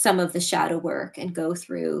some of the shadow work and go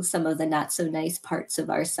through some of the not so nice parts of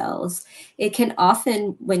ourselves, it can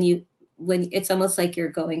often, when it's almost like you're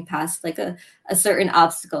going past like a certain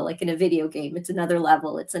obstacle, like in a video game, it's another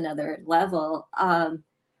level, it's another level.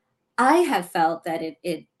 I have felt that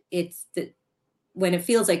it's the, when it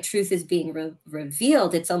feels like truth is being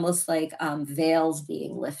revealed, it's almost like veils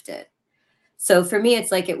being lifted. So for me,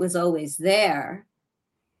 it's like it was always there,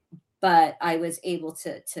 but I was able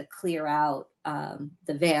to clear out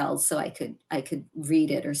the veils so I could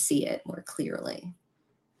read it or see it more clearly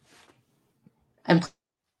and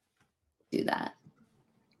do that.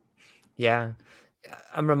 Yeah.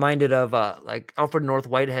 I'm reminded of like Alfred North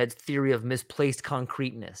Whitehead's theory of misplaced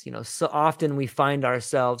concreteness. So often we find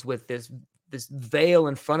ourselves with this veil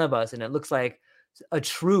in front of us, and it looks like a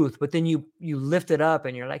truth, but then you lift it up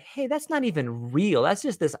and you're like, hey, that's not even real. That's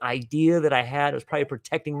just this idea that I had. It was probably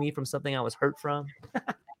protecting me from something I was hurt from.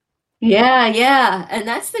 Yeah, yeah. And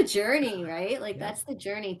that's the journey, right? Like Yeah. that's the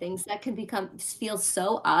journey. Things that can become feel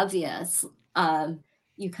so obvious.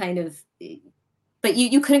 You kind of but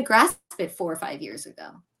you couldn't grasp it 4 or 5 years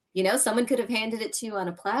ago. Someone could have handed it to you on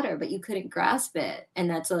a platter, but you couldn't grasp it. And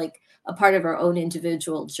that's like a part of our own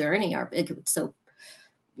individual journey. It's so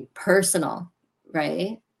personal,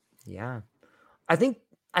 right? Yeah. I think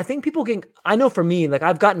I think people can. I know for me, like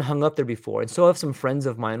I've gotten hung up there before, and so have some friends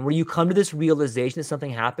of mine, where you come to this realization that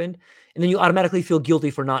something happened, and then you automatically feel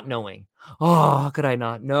guilty for not knowing. Oh, how could I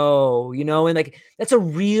not know? And like that's a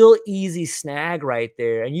real easy snag right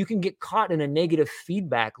there, and you can get caught in a negative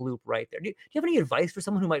feedback loop right there. Do you have any advice for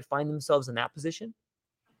someone who might find themselves in that position?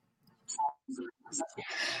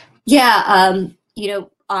 Yeah,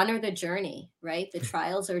 honor the journey, right? The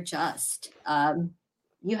trials are just.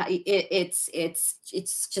 It's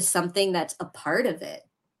just something that's a part of it.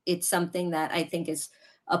 It's something that I think is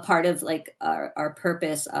a part of like our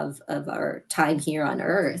purpose of our time here on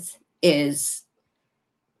Earth is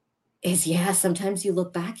yeah. Sometimes you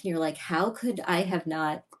look back and you're like, how could I have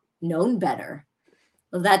not known better?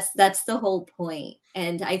 Well, that's the whole point,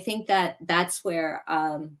 and I think that that's where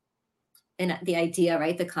and the idea,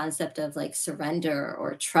 right, the concept of like surrender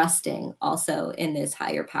or trusting also in this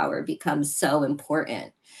higher power becomes so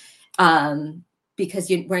important, um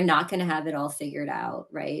because we're not going to have it all figured out,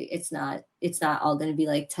 right? It's not all going to be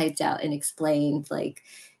like typed out and explained. Like,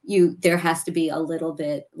 there has to be a little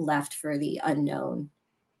bit left for the unknown,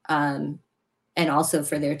 um and also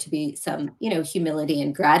for there to be some, humility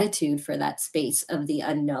and gratitude for that space of the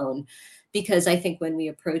unknown. Because I think when we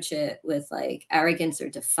approach it with like arrogance or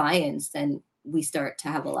defiance, then we start to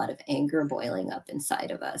have a lot of anger boiling up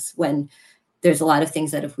inside of us, when there's a lot of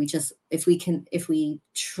things that if we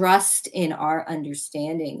trust in our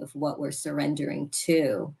understanding of what we're surrendering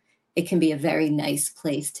to, it can be a very nice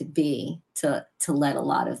place to be, to let a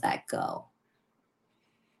lot of that go.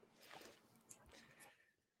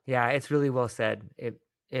 Yeah, it's really well said. It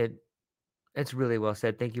it's really well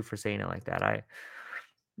said. Thank you for saying it like that.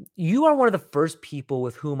 You are one of the first people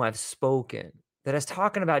with whom I've spoken that is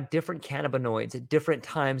talking about different cannabinoids at different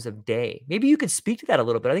times of day. Maybe you could speak to that a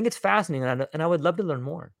little bit. I think it's fascinating, and I would love to learn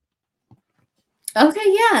more. Okay,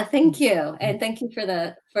 yeah, thank you. And thank you for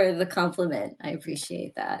the compliment. I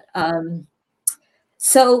appreciate that.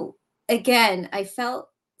 So again, I felt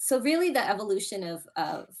so really the evolution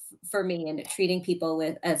of for me and treating people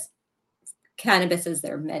with as cannabis as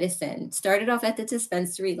their medicine started off at the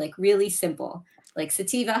dispensary, like really simple, like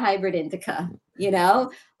sativa hybrid indica,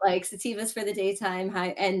 like sativas for the daytime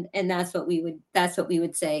high, and that's what we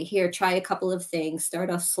would say, here, try a couple of things, start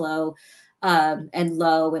off slow, and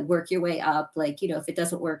low, and work your way up. Like, if it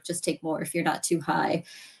doesn't work, just take more if you're not too high.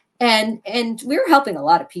 And we were helping a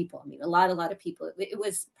lot of people. I mean, a lot of people. It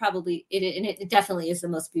was probably it, and it definitely is the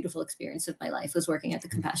most beautiful experience of my life, was working at the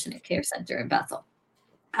Compassionate Care Center in Bethel.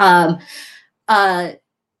 Um, uh,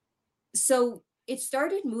 so it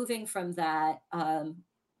started moving from that,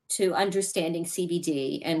 to understanding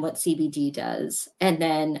CBD and what CBD does, and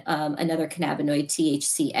then another cannabinoid,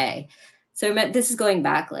 THCA. So this is going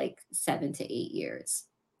back like 7 to 8 years.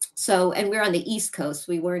 So, and we're on the East Coast.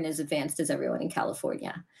 We weren't as advanced as everyone in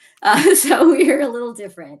California. So we were a little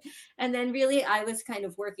different. And then really, I was kind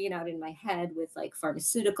of working it out in my head with like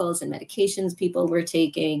pharmaceuticals and medications people were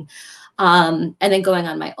taking, and then going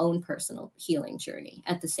on my own personal healing journey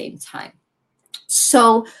at the same time.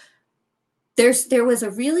 So there was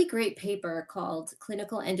a really great paper called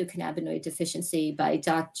Clinical Endocannabinoid Deficiency by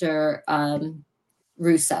Dr.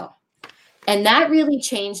 Russo. And that really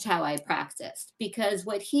changed how I practiced, because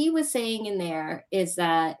what he was saying in there is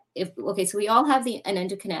that so we all have an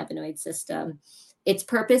endocannabinoid system. Its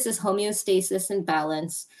purpose is homeostasis and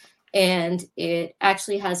balance. And it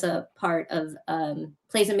actually has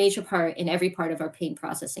plays a major part in every part of our pain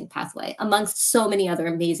processing pathway, amongst so many other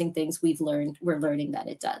amazing things we're learning that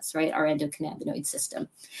it does, right? Our endocannabinoid system.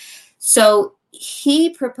 So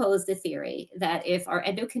he proposed the theory that if our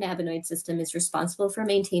endocannabinoid system is responsible for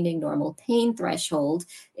maintaining normal pain threshold,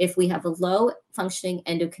 if we have a low functioning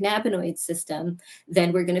endocannabinoid system,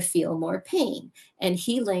 then we're going to feel more pain. And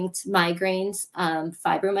he linked migraines,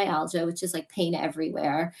 fibromyalgia, which is like pain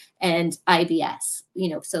everywhere, and IBS.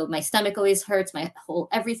 So my stomach always hurts,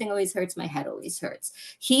 everything always hurts, my head always hurts.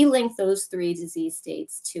 He linked those three disease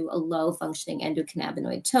states to a low functioning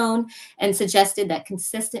endocannabinoid tone, and suggested that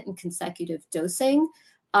consistent and consecutive dosing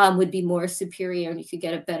would be more superior, and you could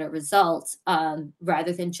get a better result,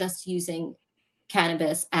 rather than just using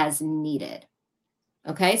cannabis as needed.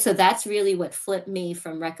 Okay, so that's really what flipped me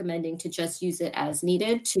from recommending to just use it as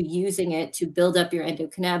needed to using it to build up your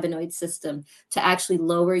endocannabinoid system to actually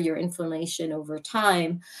lower your inflammation over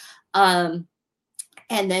time. Um,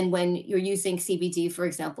 and then when you're using CBD, for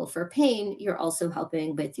example, for pain, you're also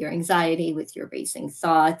helping with your anxiety, with your racing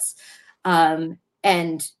thoughts,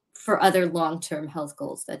 and for other long-term health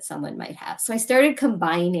goals that someone might have. So I started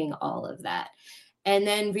combining all of that, and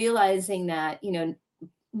then realizing that,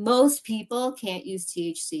 most people can't use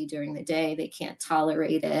THC during the day. They can't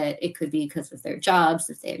tolerate it. It could be because of their jobs,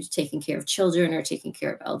 if they're taking care of children or taking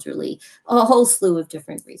care of elderly, a whole slew of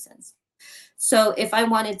different reasons. So if I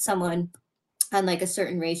wanted someone on like a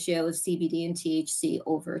certain ratio of CBD and THC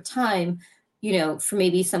over time, you know, for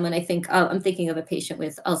maybe someone, I think, I'm thinking of a patient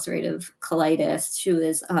with ulcerative colitis. She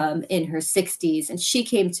was in her 60s, and she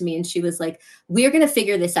came to me and she was like, we're going to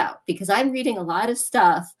figure this out because I'm reading a lot of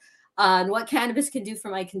stuff on what cannabis can do for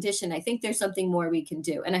my condition. I think there's something more we can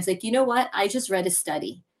do. And I was like, you know what? I just read a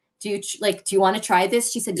study. Do you want to try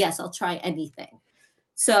this? She said, yes, I'll try anything.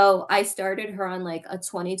 So I started her on like a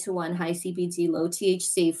 20-to-1 high CBD, low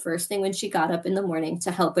THC first thing when she got up in the morning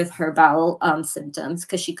to help with her bowel symptoms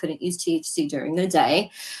because she couldn't use THC during the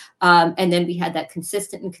day. And then we had that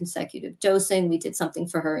consistent and consecutive dosing. We did something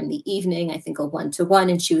for her in the evening, I think a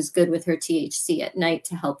 1-to-1, and she was good with her THC at night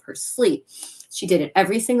to help her sleep. She did it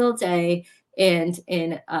every single day. And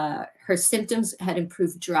her symptoms had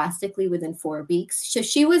improved drastically within 4 weeks. So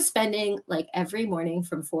she was spending like every morning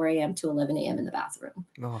from 4 a.m. to 11 a.m. in the bathroom.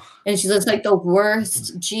 Oh. And she looks like the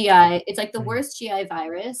worst GI. It's like the worst GI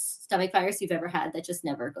virus, stomach virus you've ever had that just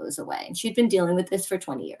never goes away. And she'd been dealing with this for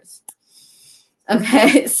 20 years.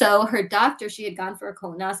 Okay, so her doctor, she had gone for a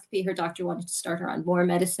colonoscopy. Her doctor wanted to start her on more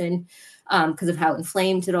medicine because of how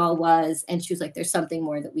inflamed it all was. And she was like, there's something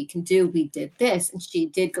more that we can do. We did this. And she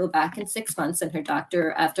did go back in 6 months. And her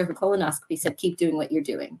doctor, after her colonoscopy, said, keep doing what you're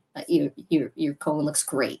doing. Your colon looks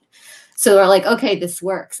great. So they're like, okay, this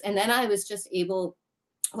works. And then I was just able,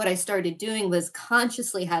 what I started doing was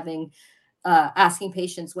consciously asking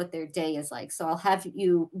patients what their day is like. So I'll have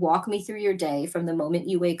you walk me through your day from the moment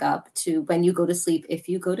you wake up to when you go to sleep, if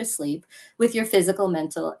you go to sleep, with your physical,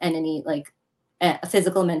 mental, and any like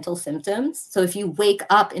physical, mental symptoms. So if you wake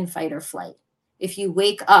up in fight or flight, if you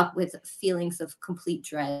wake up with feelings of complete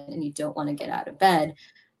dread and you don't want to get out of bed,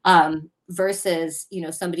 versus, you know,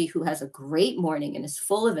 somebody who has a great morning and is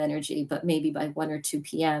full of energy, but maybe by 1 or 2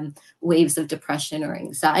 p.m., waves of depression or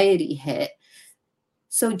anxiety hit.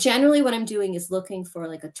 So generally what I'm doing is looking for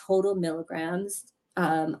like a total milligrams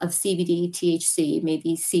of CBD, THC,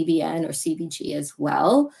 maybe CBN or CBG as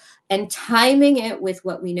well, and timing it with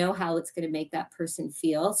what we know how it's going to make that person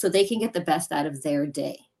feel so they can get the best out of their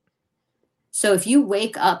day. So if you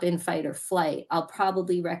wake up in fight or flight, I'll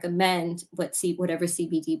probably recommend whatever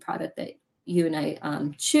CBD product that you and I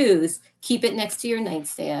choose, keep it next to your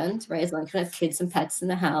nightstand, right? As long as you have kids and pets in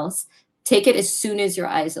the house, take it as soon as your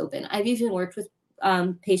eyes open. I've even worked with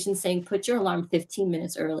patients saying, put your alarm 15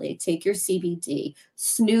 minutes early, take your CBD,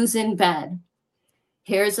 snooze in bed.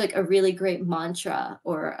 Here's like a really great mantra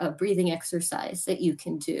or a breathing exercise that you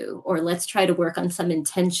can do, or let's try to work on some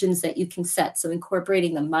intentions that you can set. So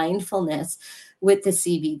incorporating the mindfulness with the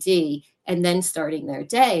CBD and then starting their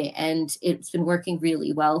day. And it's been working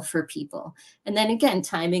really well for people. And then again,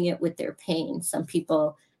 timing it with their pain. Some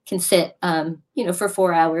people can sit, for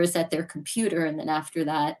 4 hours at their computer. And then after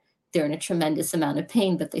that, they're in a tremendous amount of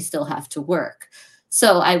pain, but they still have to work.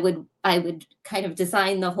 So I would kind of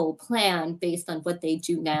design the whole plan based on what they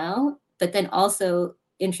do now, but then also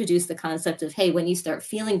introduce the concept of, hey, when you start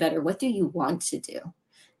feeling better, what do you want to do?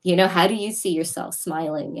 You know, how do you see yourself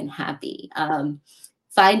smiling and happy?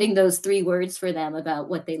 Finding those 3 words for them about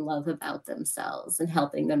what they love about themselves and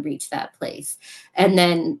helping them reach that place. And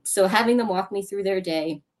then, so having them walk me through their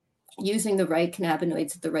day, using the right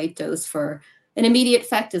cannabinoids at the right dose for an immediate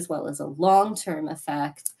effect as well as a long-term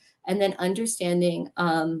effect, and then understanding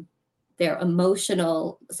some of their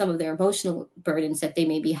emotional burdens that they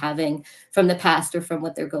may be having from the past or from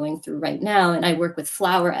what they're going through right now. And I work with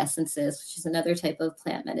flower essences, which is another type of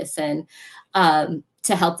plant medicine,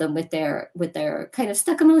 to help them with their kind of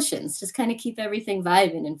stuck emotions, just kind of keep everything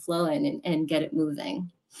vibing and flowing and get it moving.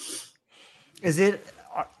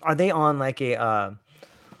 Are they on like a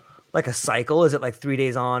cycle? Is it like 3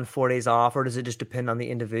 days on, 4 days off, or does it just depend on the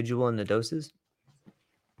individual and the doses?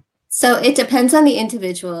 So it depends on the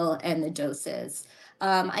individual and the doses.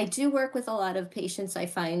 I do work with a lot of patients. I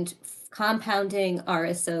find compounding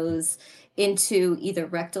RSOs into either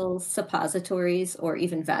rectal suppositories or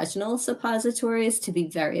even vaginal suppositories to be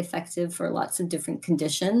very effective for lots of different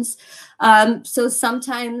conditions. So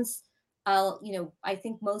sometimes I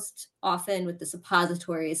think most often with the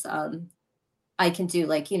suppositories, I can do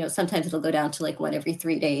sometimes it'll go down to like 1 every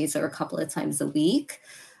 3 days or a couple of times a week.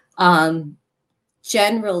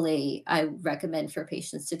 Generally, I recommend for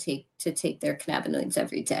patients to take their cannabinoids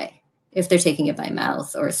every day if they're taking it by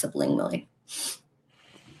mouth or sublingually.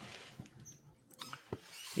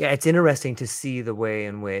 Yeah, it's interesting to see the way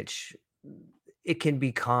in which it can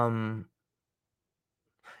become,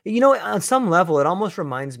 on some level, it almost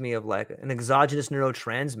reminds me of like an exogenous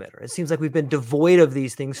neurotransmitter. It seems like we've been devoid of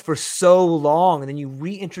these things for so long, and then you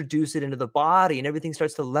reintroduce it into the body and everything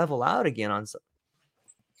starts to level out again on some.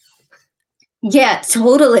 Yeah,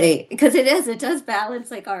 totally. Because it does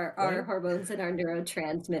balance like our Right? hormones and our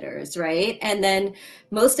neurotransmitters, right? And then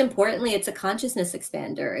most importantly, it's a consciousness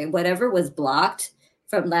expander. And whatever was blocked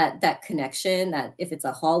from that connection, that if it's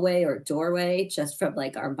a hallway or doorway, just from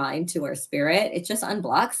like our mind to our spirit, it just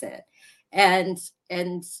unblocks it. And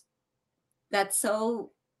and that's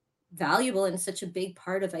so valuable and such a big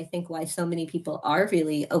part of I think why so many people are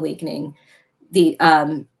really awakening the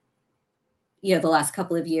the last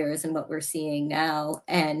couple of years and what we're seeing now.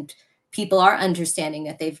 And people are understanding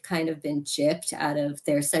that they've kind of been gypped out of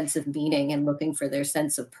their sense of meaning and looking for their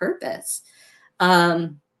sense of purpose.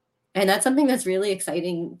 Um, and that's something that's really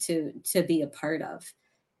exciting to be a part of.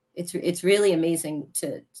 It's really amazing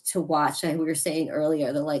to watch. Like we were saying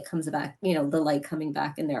earlier, the light comes back, the light coming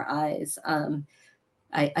back in their eyes.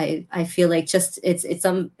 I feel like just it's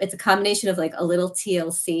a combination of like a little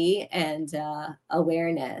TLC and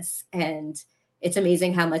awareness, and it's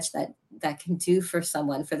amazing how much that can do for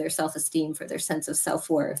someone, for their self-esteem, for their sense of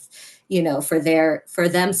self-worth, for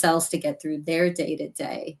themselves to get through their day to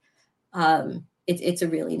day. It's a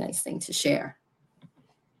really nice thing to share.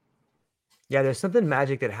 Yeah, there's something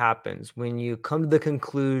magic that happens when you come to the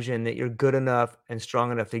conclusion that you're good enough and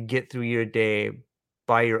strong enough to get through your day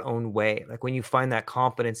by your own way. Like when you find that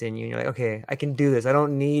confidence in you, and you're like, okay, I can do this. I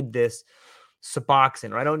don't need this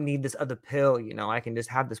Suboxone, or I don't need this other pill. I can just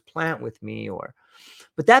have this plant with me.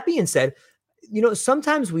 But that being said,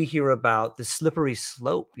 sometimes we hear about the slippery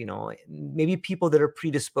slope, maybe people that are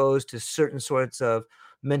predisposed to certain sorts of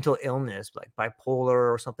mental illness, like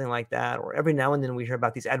bipolar or something like that, or every now and then we hear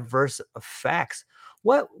about these adverse effects.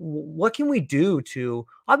 What can we do to,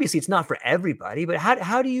 obviously it's not for everybody, but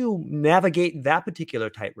how do you navigate that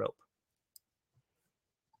particular tightrope?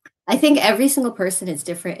 I think every single person is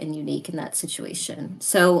different and unique in that situation.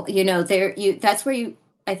 So, that's where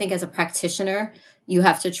I think as a practitioner, you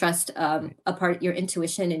have to trust Right. a part your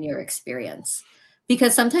intuition and your experience.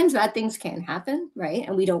 Because sometimes bad things can happen, right?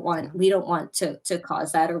 And Yeah. we don't want to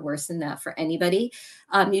cause that or worsen that for anybody.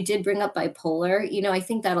 You did bring up bipolar. I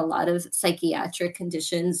think that a lot of psychiatric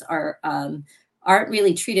conditions aren't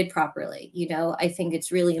really treated properly. I think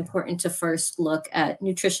it's really Yeah. important to first look at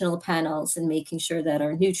nutritional panels and making sure that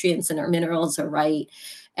our nutrients and our minerals are right,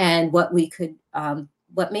 and what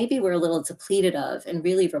maybe we're a little depleted of, and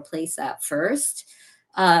really replace that first.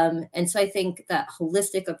 And so I think that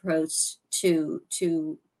holistic approach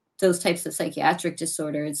to those types of psychiatric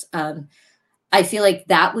disorders, I feel like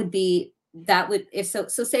that would if so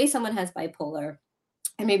say someone has bipolar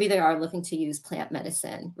and maybe they are looking to use plant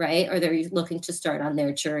medicine, right? Or they're looking to start on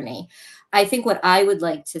their journey. I think what I would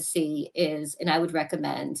like to see is, and I would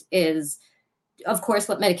recommend is, of course,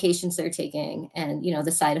 what medications they're taking and,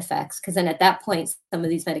 the side effects. Cause then at that point, some of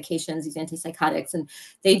these medications, these antipsychotics, and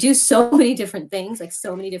they do so many different things, like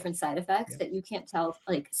so many different side effects Yeah. that you can't tell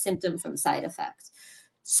like symptom from side effect.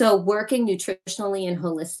 So working nutritionally and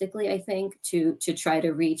holistically, I think to try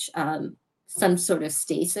to reach some sort of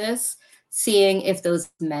stasis, seeing if those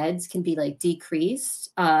meds can be like decreased,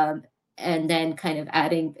 and then kind of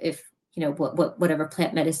adding if whatever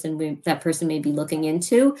plant medicine that person may be looking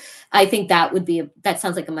into. I think that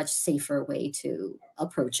sounds like a much safer way to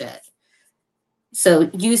approach it. So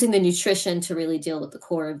using the nutrition to really deal with the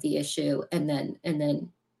core of the issue, and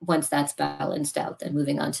then once that's balanced out, then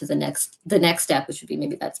moving on to the next step, which would be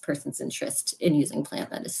maybe that person's interest in using plant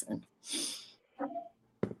medicine.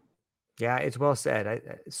 Yeah, it's well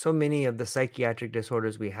said. So many of the psychiatric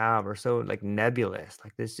disorders we have are so like nebulous.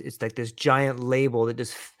 Like this, it's like this giant label that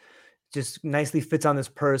just nicely fits on this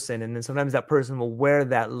person, and then sometimes that person will wear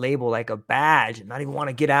that label like a badge and not even want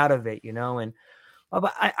to get out of it. And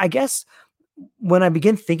but I guess when I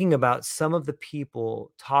begin thinking about some of the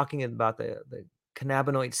people talking about the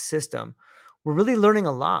cannabinoid system, we're really learning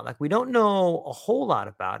a lot. Like we don't know a whole lot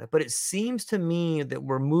about it, but it seems to me that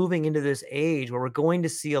we're moving into this age where we're going to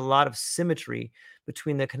see a lot of symmetry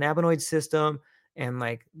between the cannabinoid system and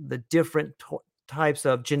like the different types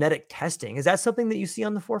of genetic testing. Is that something that you see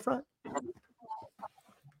on the forefront?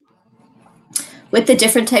 With the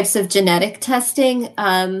different types of genetic testing,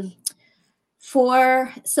 so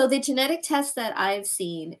the genetic test that I've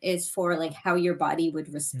seen is for like how your body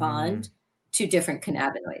would respond Mm, to different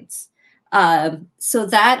cannabinoids. So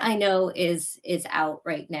that I know is out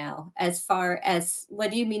right now. As far as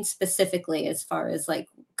what do you mean specifically? As far as like,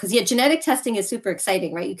 because yeah, genetic testing is super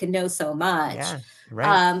exciting, right? You can know so much. yeah,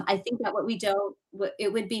 right. I think that what we don't,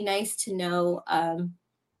 it would be nice to know,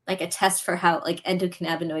 like a test for how like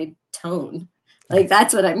endocannabinoid tone, like,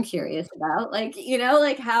 that's what I'm curious about. Like,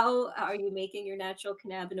 like how are you making your natural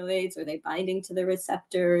cannabinoids? Are they binding to the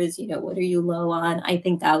receptors? What are you low on? I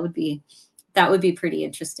think that would be pretty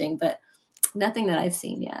interesting. But Nothing that I've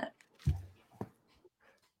seen yet.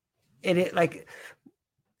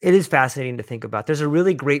 It is fascinating to think about. There's a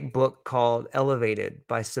really great book called Elevated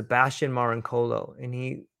by Sebastian Marancolo,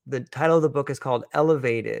 and the title of the book is called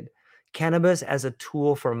Elevated: Cannabis as a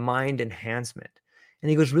Tool for Mind Enhancement. And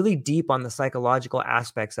he goes really deep on the psychological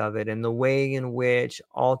aspects of it and the way in which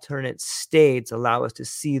alternate states allow us to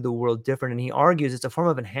see the world different. And he argues it's a form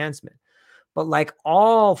of enhancement. But like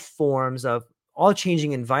all forms of all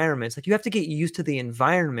changing environments, like you have to get used to the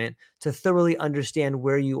environment to thoroughly understand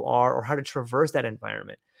where you are or how to traverse that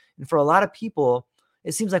environment. And for a lot of people,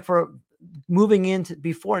 it seems like for moving into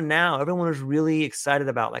before now, everyone was really excited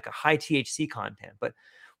about like a high THC content. But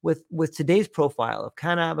with today's profile of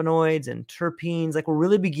cannabinoids and terpenes, like we're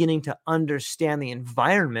really beginning to understand the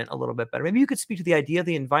environment a little bit better. Maybe you could speak to the idea of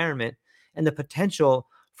the environment and the potential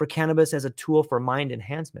for cannabis as a tool for mind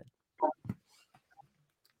enhancement.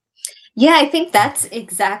 Yeah, I think that's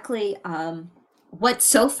exactly what's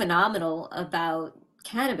so phenomenal about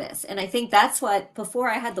cannabis. And I think that's what, before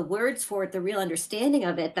I had the words for it, the real understanding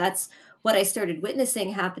of it, that's what I started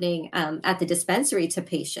witnessing happening at the dispensary to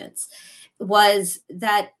patients, was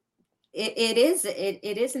that it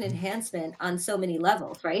is an enhancement on so many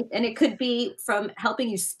levels, right? And it could be from helping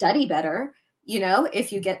you study better,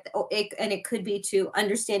 if you get it, and it could be to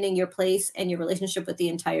understanding your place and your relationship with the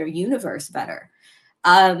entire universe better.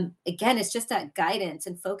 Again, it's just that guidance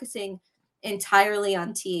and focusing entirely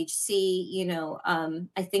on THC.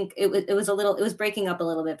 I think it was breaking up a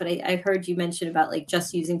little bit, but I heard you mention about like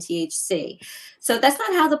just using THC. So that's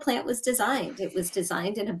not how the plant was designed. It was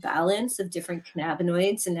designed in a balance of different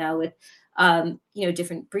cannabinoids, and now with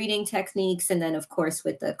different breeding techniques, and then of course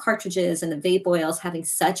with the cartridges and the vape oils having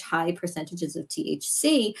such high percentages of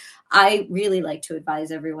THC, I really like to advise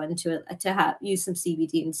everyone to use some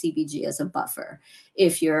CBD and CBG as a buffer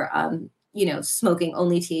if you're smoking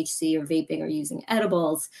only THC or vaping or using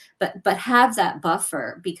edibles, but have that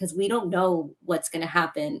buffer, because we don't know what's going to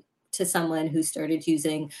happen to someone who started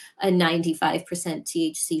using a 95%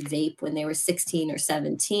 THC vape when they were 16 or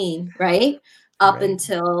 17, right? Up Right.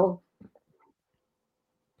 until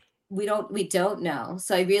we don't know.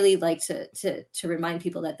 So I really like to remind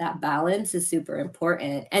people that that balance is super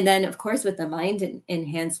important. And then of course with the mind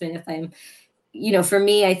enhancement, if I'm, for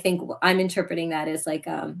me, I think I'm interpreting that as like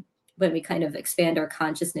when we kind of expand our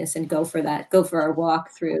consciousness and go for our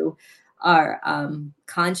walk through our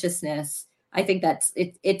consciousness. I think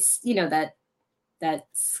it's that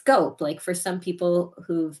scope, like for some people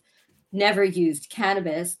who've never used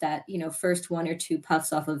cannabis, that first one or two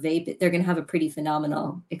puffs off a vape, they're going to have a pretty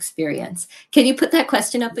phenomenal experience. Can you put that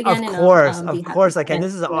question up again? Of And I'll course, of be happy course I to can.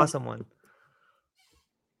 This is an answer. awesome one.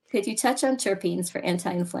 Could you touch on terpenes for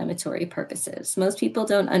anti-inflammatory purposes? Most people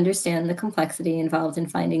don't understand the complexity involved in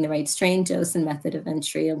finding the right strain, dose, and method of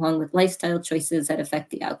entry, along with lifestyle choices that affect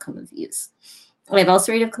the outcome of use. I have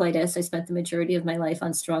ulcerative colitis. I spent the majority of my life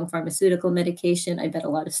on strong pharmaceutical medication. I bet a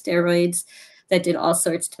lot of steroids that did all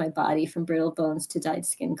sorts to my body, from brittle bones to dyed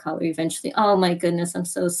skin color. Eventually, oh my goodness, I'm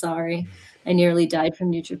so sorry. I nearly died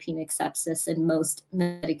from neutropenic sepsis, and most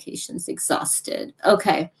medications exhausted.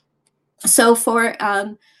 Okay. So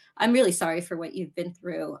I'm really sorry for what you've been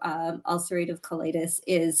through. Ulcerative colitis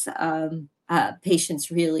is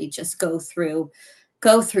patients really just go through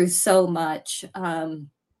so much.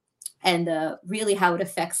 And really how it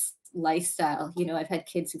affects lifestyle. I've had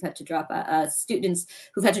kids who've had to students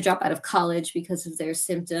who've had to drop out of college because of their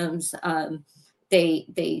symptoms.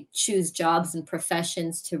 They choose jobs and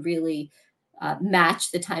professions to really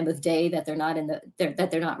match the time of day that they're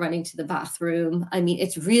not running to the bathroom. I mean,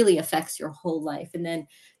 it really affects your whole life. And then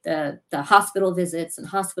the hospital visits and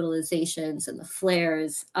hospitalizations and the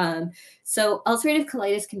flares. So ulcerative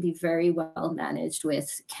colitis can be very well managed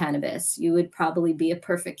with cannabis. You would probably be a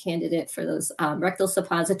perfect candidate for those rectal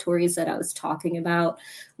suppositories that I was talking about.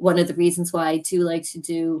 One of the reasons why I do like to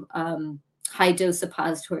do high dose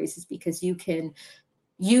suppositories is because you can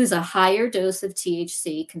use a higher dose of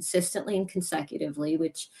THC consistently and consecutively,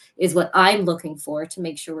 which is what I'm looking for to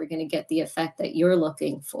make sure we're going to get the effect that you're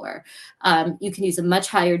looking for. You can use a much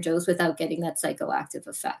higher dose without getting that psychoactive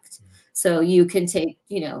effect. So you can take,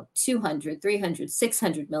 200, 300,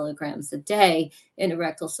 600 milligrams a day in a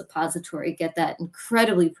rectal suppository, get that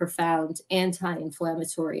incredibly profound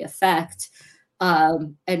anti-inflammatory effect,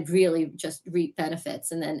 and really just reap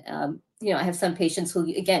benefits. And then, I have some patients who,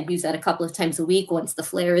 again, use that a couple of times a week once the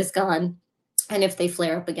flare is gone. And if they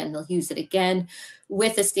flare up again, they'll use it again.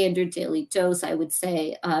 With a standard daily dose, I would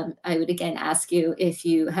say, I would again ask you if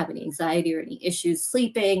you have any anxiety or any issues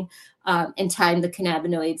sleeping, and time the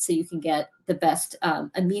cannabinoids so you can get the best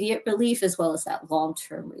immediate relief as well as that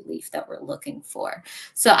long-term relief that we're looking for.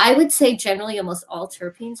 So I would say generally almost all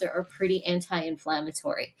terpenes are pretty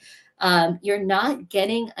anti-inflammatory. You're not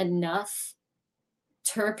getting enough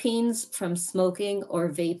terpenes from smoking or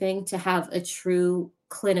vaping to have a true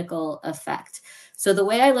clinical effect. So the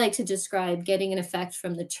way I like to describe getting an effect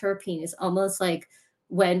from the terpene is almost like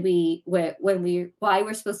why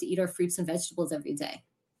we're supposed to eat our fruits and vegetables every day.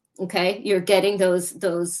 Okay? You're getting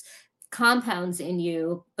those compounds in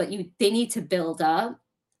you, but they need to build up.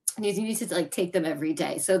 You need to like take them every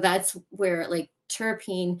day. So that's where like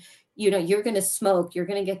terpene, you're going to smoke, you're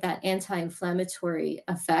going to get that anti-inflammatory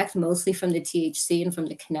effect, mostly from the THC and from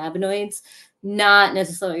the cannabinoids, not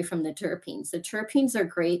necessarily from the terpenes. The terpenes are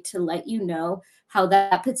great to let you know how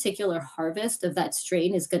that particular harvest of that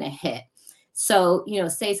strain is going to hit. So,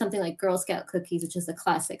 say something like Girl Scout cookies, which is a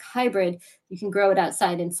classic hybrid, you can grow it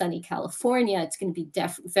outside in sunny California. It's going to be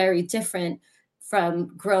very different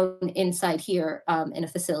from grown inside here in a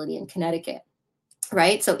facility in Connecticut,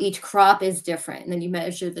 right? So each crop is different. And then you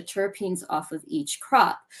measure the terpenes off of each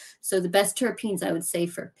crop. So the best terpenes, I would say,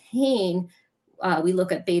 for pain, we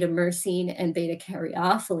look at beta myrcene and beta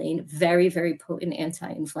caryophyllene, very, very potent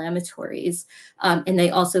anti-inflammatories. And they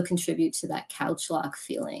also contribute to that couch lock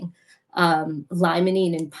feeling.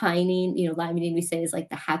 Limonene and pinene, limonene we say is like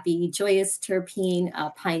the happy, joyous terpene.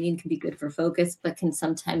 Pinene can be good for focus, but can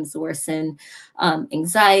sometimes worsen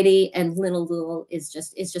anxiety. And linalool is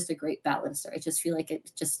just a great balancer. I just feel like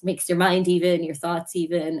it just makes your mind even, your thoughts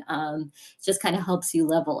even, just kind of helps you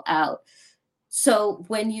level out. So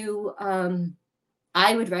when you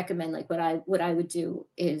I would recommend, like, what I would do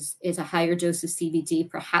is a higher dose of CBD,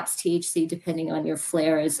 perhaps THC, depending on your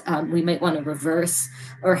flares. We might want to reverse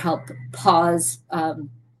or help pause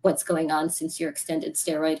what's going on since your extended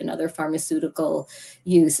steroid and other pharmaceutical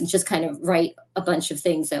use, and just kind of write a bunch of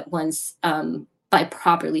things at once by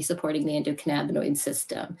properly supporting the endocannabinoid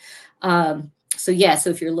system. So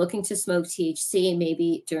if you're looking to smoke THC,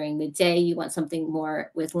 maybe during the day you want something more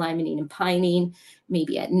with limonene and pinene,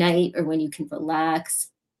 maybe at night or when you can relax,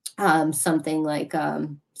 something like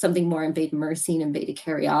something more in beta myrcene and beta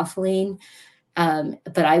caryophyllene.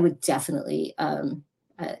 But I would definitely,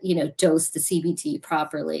 dose the CBD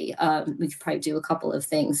properly. We could probably do a couple of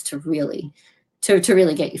things to really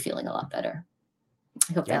get you feeling a lot better.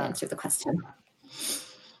 I hope that answered the question.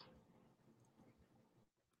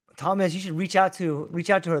 Thomas, you should reach out to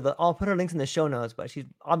her. I'll put her links in the show notes, but she's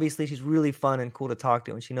really fun and cool to talk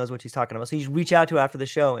to, and she knows what she's talking about. So you should reach out to her after the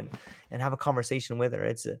show and have a conversation with her.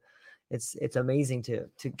 It's amazing to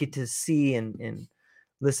get to see and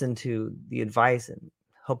listen to the advice and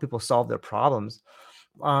help people solve their problems.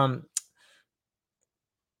 I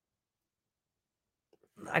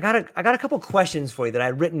got a couple questions for you that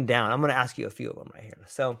I've written down. I'm going to ask you a few of them right here.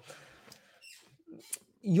 So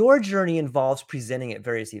your journey involves presenting at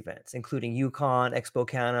various events, including UConn, Expo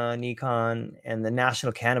Canna, Nikon, and the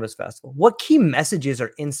National Cannabis Festival. What key messages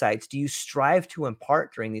or insights do you strive to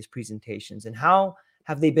impart during these presentations, and how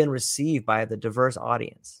have they been received by the diverse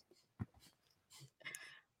audience?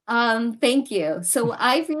 Thank you. So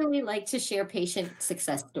I really like to share patient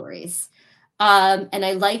success stories. And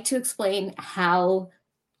I like to explain how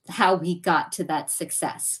we got to that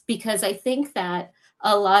success, because I think that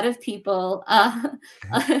a lot of people,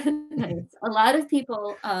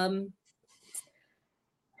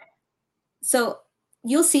 so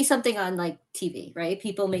you'll see something on like TV, right?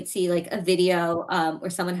 People might see like a video where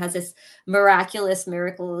someone has this miraculous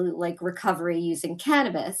miracle like recovery using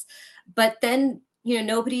cannabis, but then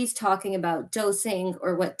nobody's talking about dosing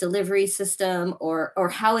or what delivery system or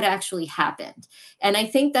how it actually happened. And I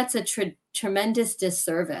think that's a tremendous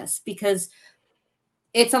disservice, because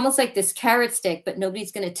it's almost like this carrot stick, but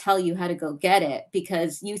nobody's going to tell you how to go get it,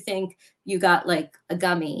 because you think you got like a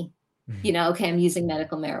gummy, okay, I'm using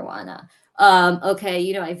medical marijuana.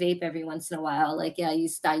 Okay, I vape every once in a while. Like, yeah, I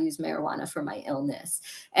use marijuana for my illness.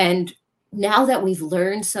 And now that we've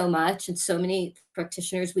learned so much, and so many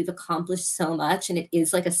practitioners, we've accomplished so much, and it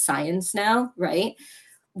is like a science now, right?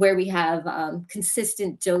 Where we have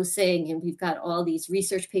consistent dosing, and we've got all these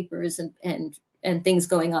research papers and things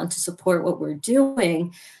going on to support what we're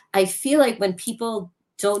doing. I feel like when people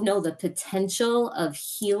don't know the potential of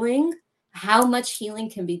healing, how much healing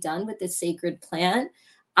can be done with this sacred plant,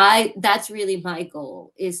 that's really my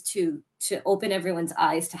goal, is to open everyone's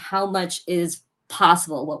eyes to how much is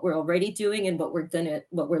possible, what we're already doing and what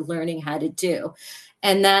we're learning how to do.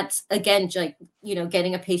 And that's again, like,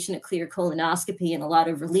 getting a patient a clear colonoscopy and a lot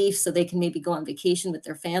of relief so they can maybe go on vacation with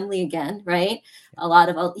their family again, right? A lot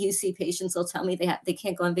of UC patients will tell me they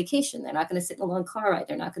can't go on vacation. They're not going to sit in a long car ride.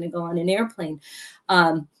 They're not going to go on an airplane.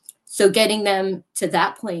 So getting them to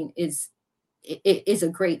that point is a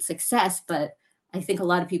great success, but I think a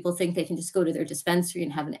lot of people think they can just go to their dispensary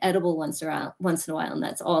and have an edible once in a while, and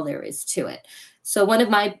that's all there is to it. So one of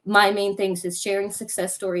my main things is sharing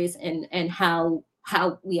success stories and how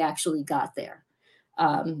we actually got there.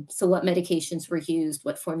 So what medications were used,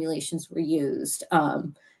 what formulations were used.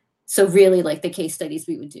 So really like the case studies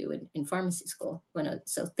we would do in pharmacy school,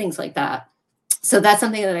 so things like that. So that's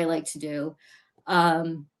something that I like to do.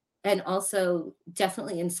 And also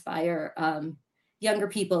definitely inspire younger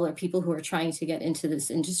people or people who are trying to get into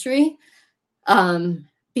this industry,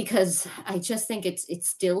 because I just think it's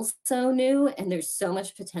still so new and there's so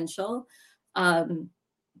much potential,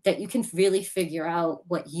 that you can really figure out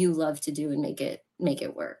what you love to do and make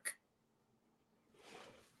it work.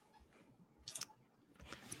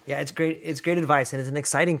 Yeah, it's great. It's great advice, and it's an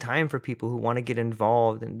exciting time for people who want to get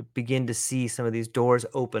involved and begin to see some of these doors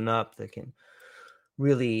open up that can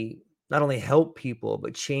really not only help people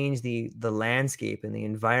but change the landscape and the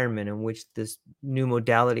environment in which this new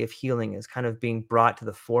modality of healing is kind of being brought to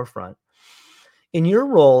the forefront. In your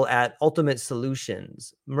role at Ultimate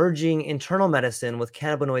Solutions, merging internal medicine with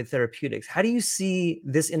cannabinoid therapeutics, how do you see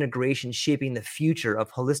this integration shaping the future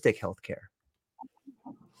of holistic healthcare?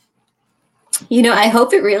 I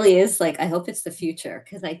hope it really is, I hope it's the future,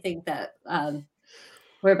 because I think that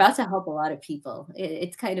we're about to help a lot of people.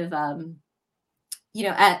 It's kind of,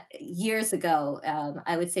 at years ago,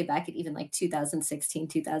 I would say back at even like 2016,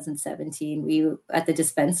 2017, at the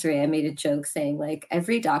dispensary, I made a joke saying like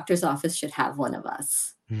every doctor's office should have one of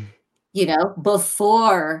us,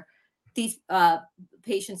 before these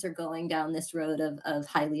patients are going down this road of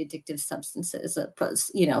highly addictive substances,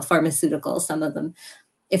 pharmaceuticals. Some of them,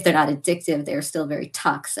 if they're not addictive, they're still very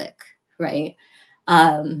toxic, right?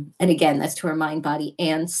 And again, that's to our mind, body,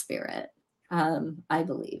 and spirit, I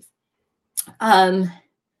believe.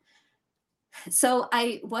 So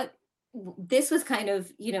this was kind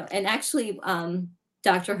of, and actually,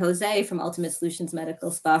 Dr. Jose from Ultimate Solutions Medical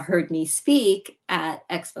Spa heard me speak at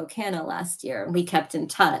Expo Canna last year, and we kept in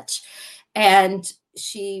touch. And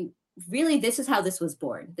she really, this is how this was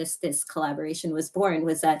born. This collaboration was born,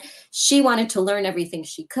 was that she wanted to learn everything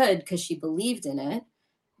she could because she believed in it.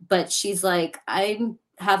 But she's like, I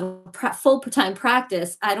have a full-time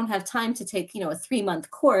practice. I don't have time to take, a 3-month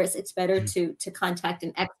course. It's better to contact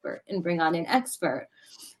an expert and bring on an expert.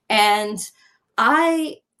 And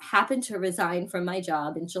I happened to resign from my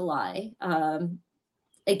job in July.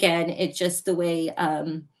 Again, it just the way,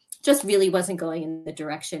 just really wasn't going in the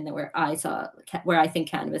direction that where I think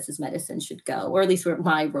cannabis as medicine should go, or at least where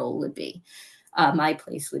my role would be, my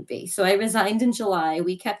place would be. So I resigned in July.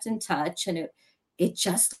 We kept in touch, and it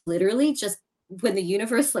just literally just when the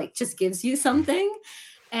universe just gives you something,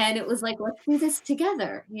 and it was like, let's do this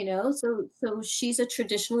together, so she's a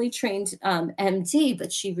traditionally trained MD,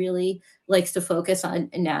 but she really likes to focus on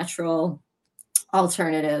natural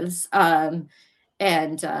alternatives, and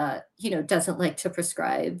doesn't like to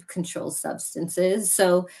prescribe controlled substances.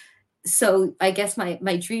 So I guess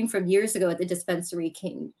my dream from years ago at the dispensary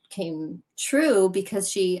came true, because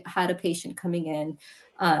she had a patient coming in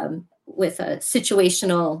with a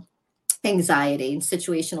situational anxiety and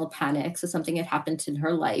situational panic. So something had happened in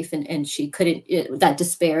her life, and she couldn't, that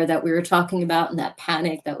despair that we were talking about and that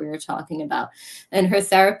panic that we were talking about. And her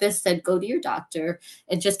therapist said, go to your doctor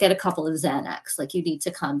and just get a couple of Xanax. Like, you need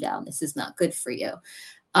to calm down. This is not good for you.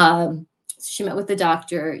 She met with the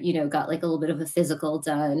doctor, got like a little bit of a physical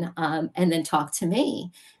done, and then talked to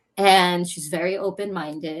me. And she's very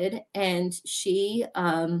open-minded. And we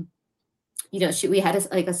had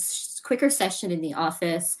a quicker session in the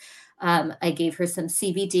office. I gave her some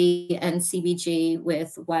CBD and CBG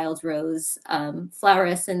with wild rose flower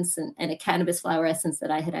essence and a cannabis flower essence that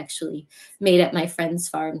I had actually made at my friend's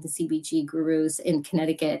farm, the CBG Gurus in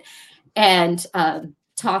Connecticut, and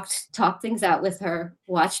talked things out with her,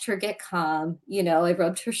 watched her get calm. I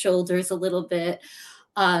rubbed her shoulders a little bit,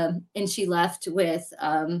 and she left with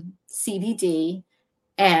CBD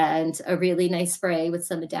and a really nice spray with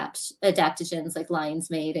some adaptogens like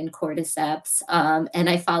lion's mane and cordyceps. And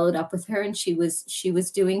I followed up with her, and she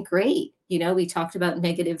was doing great. We talked about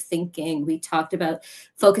negative thinking. We talked about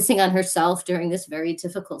focusing on herself during this very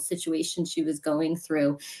difficult situation she was going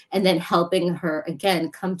through, and then helping her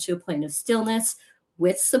again come to a point of stillness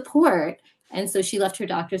with support. And so she left her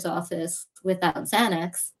doctor's office without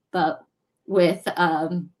Xanax, but with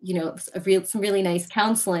some really nice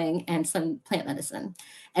counseling and some plant medicine.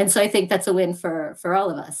 And so I think that's a win for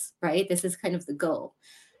all of us, right? This is kind of the goal.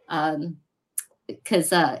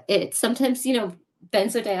 Because it sometimes,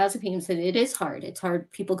 benzodiazepines, it is hard. It's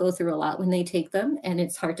hard. People go through a lot when they take them, and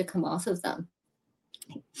it's hard to come off of them.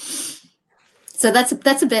 So that's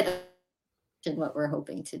a bit of what we're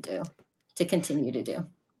hoping to do, to continue to do.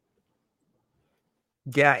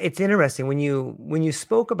 Yeah, it's interesting when you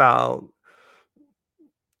spoke about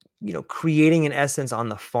creating an essence on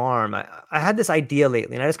the farm. I had this idea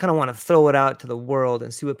lately, and I just kind of want to throw it out to the world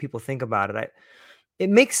and see what people think about it. It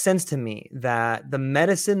makes sense to me that the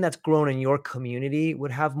medicine that's grown in your community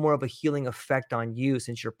would have more of a healing effect on you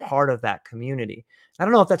since you're part of that community. I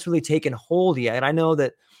don't know if that's really taken hold yet. And I know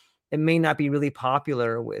that it may not be really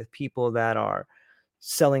popular with people that are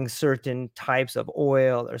selling certain types of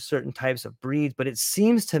oil or certain types of breeds, but it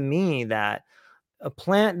seems to me that a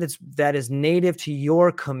plant that is native to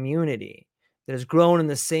your community, that is grown in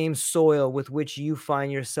the same soil with which you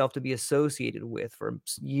find yourself to be associated with for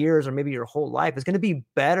years or maybe your whole life, is going to be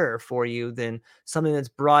better for you than something that's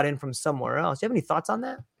brought in from somewhere else. Do you have any thoughts on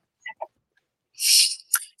that?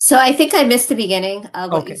 So I think I missed the beginning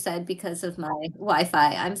of what you Okay. said because of my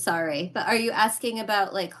Wi-Fi. I'm sorry. But are you asking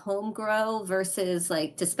about like home grow versus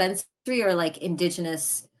like dispensary, or like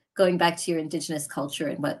indigenous, going back to your indigenous culture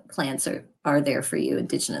and what plants are there for you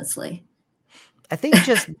indigenously? I think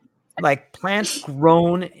just like plants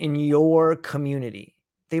grown in your community,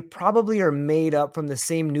 they probably are made up from the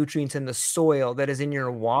same nutrients in the soil that is in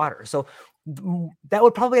your water. So that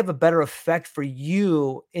would probably have a better effect for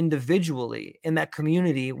you individually in that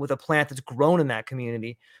community with a plant that's grown in that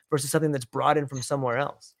community versus something that's brought in from somewhere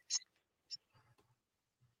else.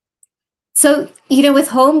 So, with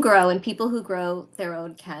home grow and people who grow their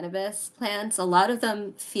own cannabis plants, a lot of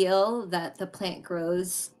them feel that the plant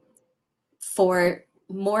grows for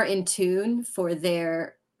more in tune for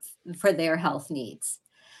their health needs.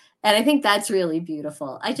 And I think that's really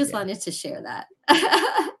beautiful. I just Yeah. wanted to share that.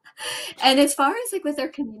 And as far as like with our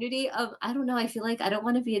community, I don't know. I feel like I don't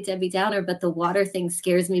want to be a Debbie Downer, but the water thing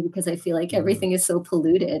scares me because I feel like Mhm. everything is so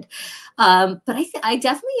polluted. But I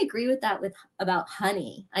definitely agree with that with about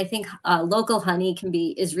honey. I think local honey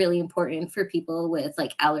is really important for people with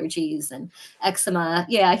like allergies and eczema.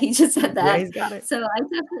 Yeah, he just said Yeah, that. he's got it. So I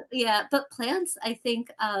definitely, yeah. But plants, I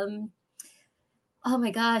think. Oh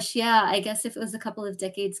my gosh, yeah, I guess if it was a couple of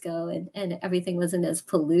decades ago and everything wasn't as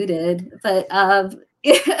polluted, but,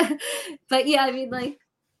 but yeah, I mean, like,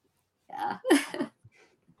 yeah.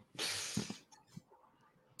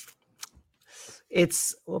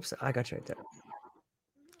 It's whoops, I got you right there.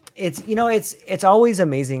 It's always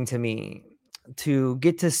amazing to me to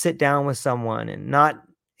get to sit down with someone and not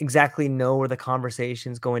exactly know where the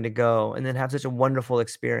conversation's going to go and then have such a wonderful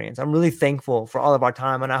experience. I'm really thankful for all of our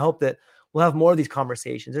time, and I hope that we'll have more of these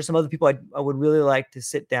conversations. There's some other people I would really like to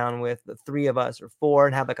sit down with, the three of us or four,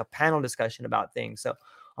 and have like a panel discussion about things. So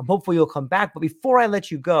I'm hopeful you'll come back. But before I let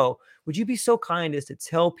you go, would you be so kind as to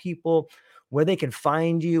tell people where they can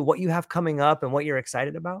find you, what you have coming up, and what you're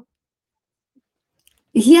excited about?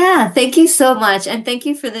 Yeah, thank you so much, and thank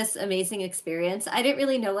you for this amazing experience. I didn't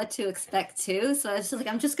really know what to expect too, so I was just like,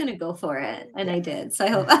 "I'm just gonna go for it," and Yeah. I did. So I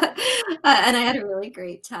hope and I had a really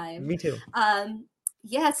great time. Me too.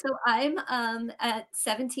 Yeah, so I'm, at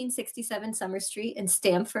 1767 Summer Street in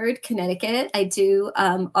Stamford, Connecticut. I do,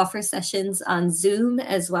 offer sessions on Zoom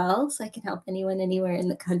as well, so I can help anyone anywhere in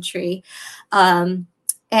the country. Um,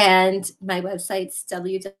 and my website's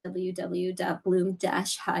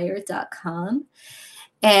www.bloom-higher.com.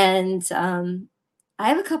 And I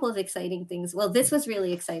have a couple of exciting things. Well, this was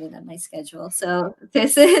really exciting on my schedule. So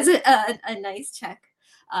this is a nice check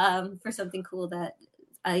for something cool that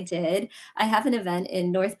I did. I have an event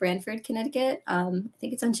in North Branford, Connecticut. I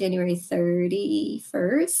think it's on January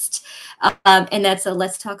 31st. And that's a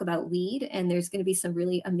Let's Talk About Weed. And there's going to be some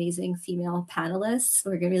really amazing female panelists.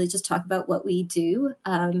 We're going to really just talk about what we do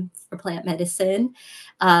for plant medicine.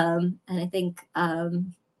 And I think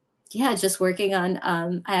yeah, just working on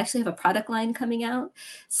I actually have a product line coming out.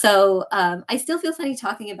 So I still feel funny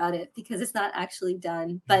talking about it because it's not actually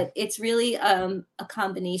done, but it's really a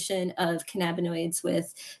combination of cannabinoids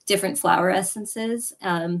with different flower essences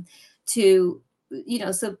to,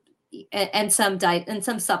 so and some diet and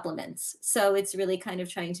some supplements. So it's really kind of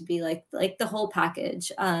trying to be like the whole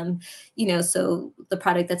package. So the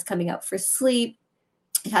product that's coming out for sleep,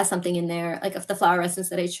 it has something in there. Like if the flower essence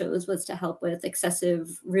that I chose was to help with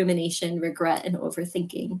excessive rumination, regret, and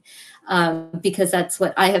overthinking, because that's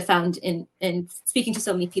what I have found in speaking to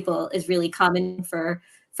so many people is really common for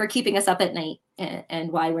for keeping us up at night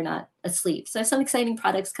and why we're not asleep. So I have some exciting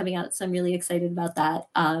products coming out. So I'm really excited about that.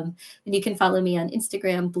 And you can follow me on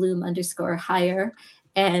Instagram, Bloom_higher.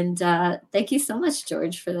 And thank you so much,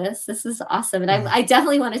 George, for this. This is awesome. And I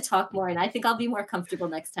definitely want to talk more. And I think I'll be more comfortable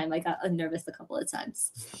next time. I got nervous a couple of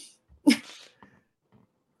times.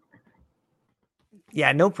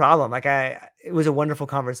 Yeah, no problem. It was a wonderful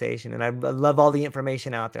conversation, and I love all the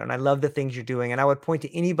information out there, and I love the things you're doing. And I would point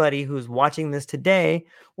to anybody who's watching this today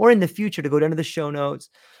or in the future to go down to the show notes,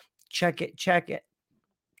 check the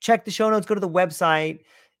show notes, go to the website.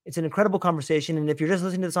 It's an incredible conversation. And if you're just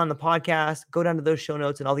listening to this on the podcast, go down to those show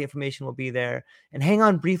notes and all the information will be there. And hang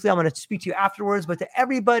on briefly. I'm going to speak to you afterwards, but to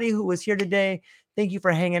everybody who was here today, thank you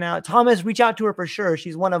for hanging out. Thomas, reach out to her for sure.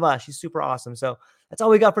 She's one of us. She's super awesome. So that's all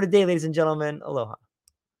we got for today, ladies and gentlemen. Aloha.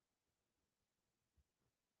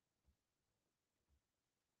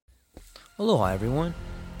 Aloha, everyone.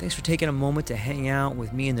 Thanks for taking a moment to hang out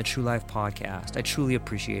with me in the True Life Podcast. I truly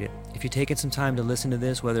appreciate it. If you're taking some time to listen to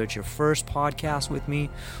this, whether it's your first podcast with me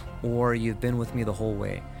or you've been with me the whole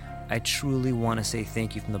way, I truly want to say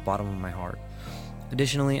thank you from the bottom of my heart.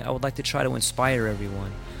 Additionally, I would like to try to inspire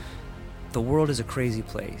everyone. The world is a crazy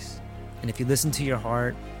place, and if you listen to your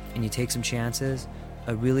heart and you take some chances,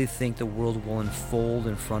 I really think the world will unfold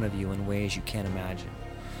in front of you in ways you can't imagine.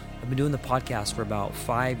 I've been doing the podcast for about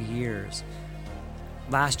 5 years.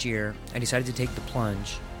 Last year, I decided to take the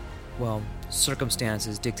plunge. Well,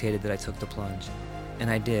 circumstances dictated that I took the plunge, and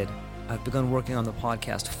I did. I've begun working on the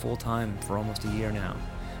podcast full-time for almost a year now,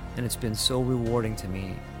 and it's been so rewarding to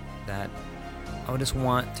me that I just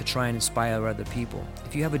want to try and inspire other people.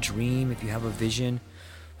 If you have a dream, if you have a vision,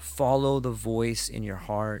 follow the voice in your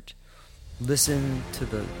heart, listen to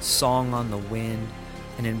the song on the wind,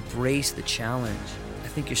 and embrace the challenge. I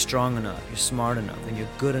think you're strong enough, you're smart enough, and you're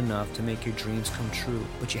good enough to make your dreams come true,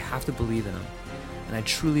 but you have to believe in them. And I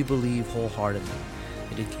truly believe wholeheartedly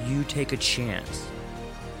that if you take a chance,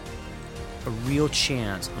 a real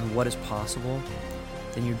chance on what is possible,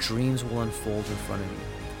 then your dreams will unfold in front of you.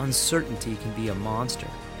 Uncertainty can be a monster.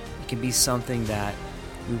 It can be something that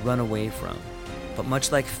we run away from. But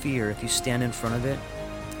much like fear, if you stand in front of it,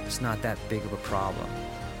 it's not that big of a problem.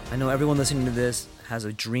 I know everyone listening to this has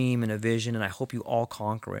a dream and a vision, and I hope you all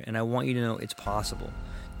conquer it. And I want you to know it's possible.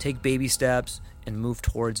 Take baby steps and move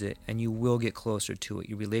towards it, and you will get closer to it.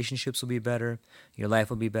 Your relationships will be better. Your life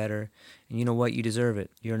will be better. And you know what? You deserve it.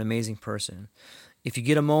 You're an amazing person. If you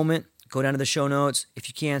get a moment, go down to the show notes. If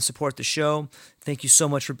you can, support the show. Thank you so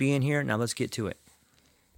much for being here. Now let's get to it.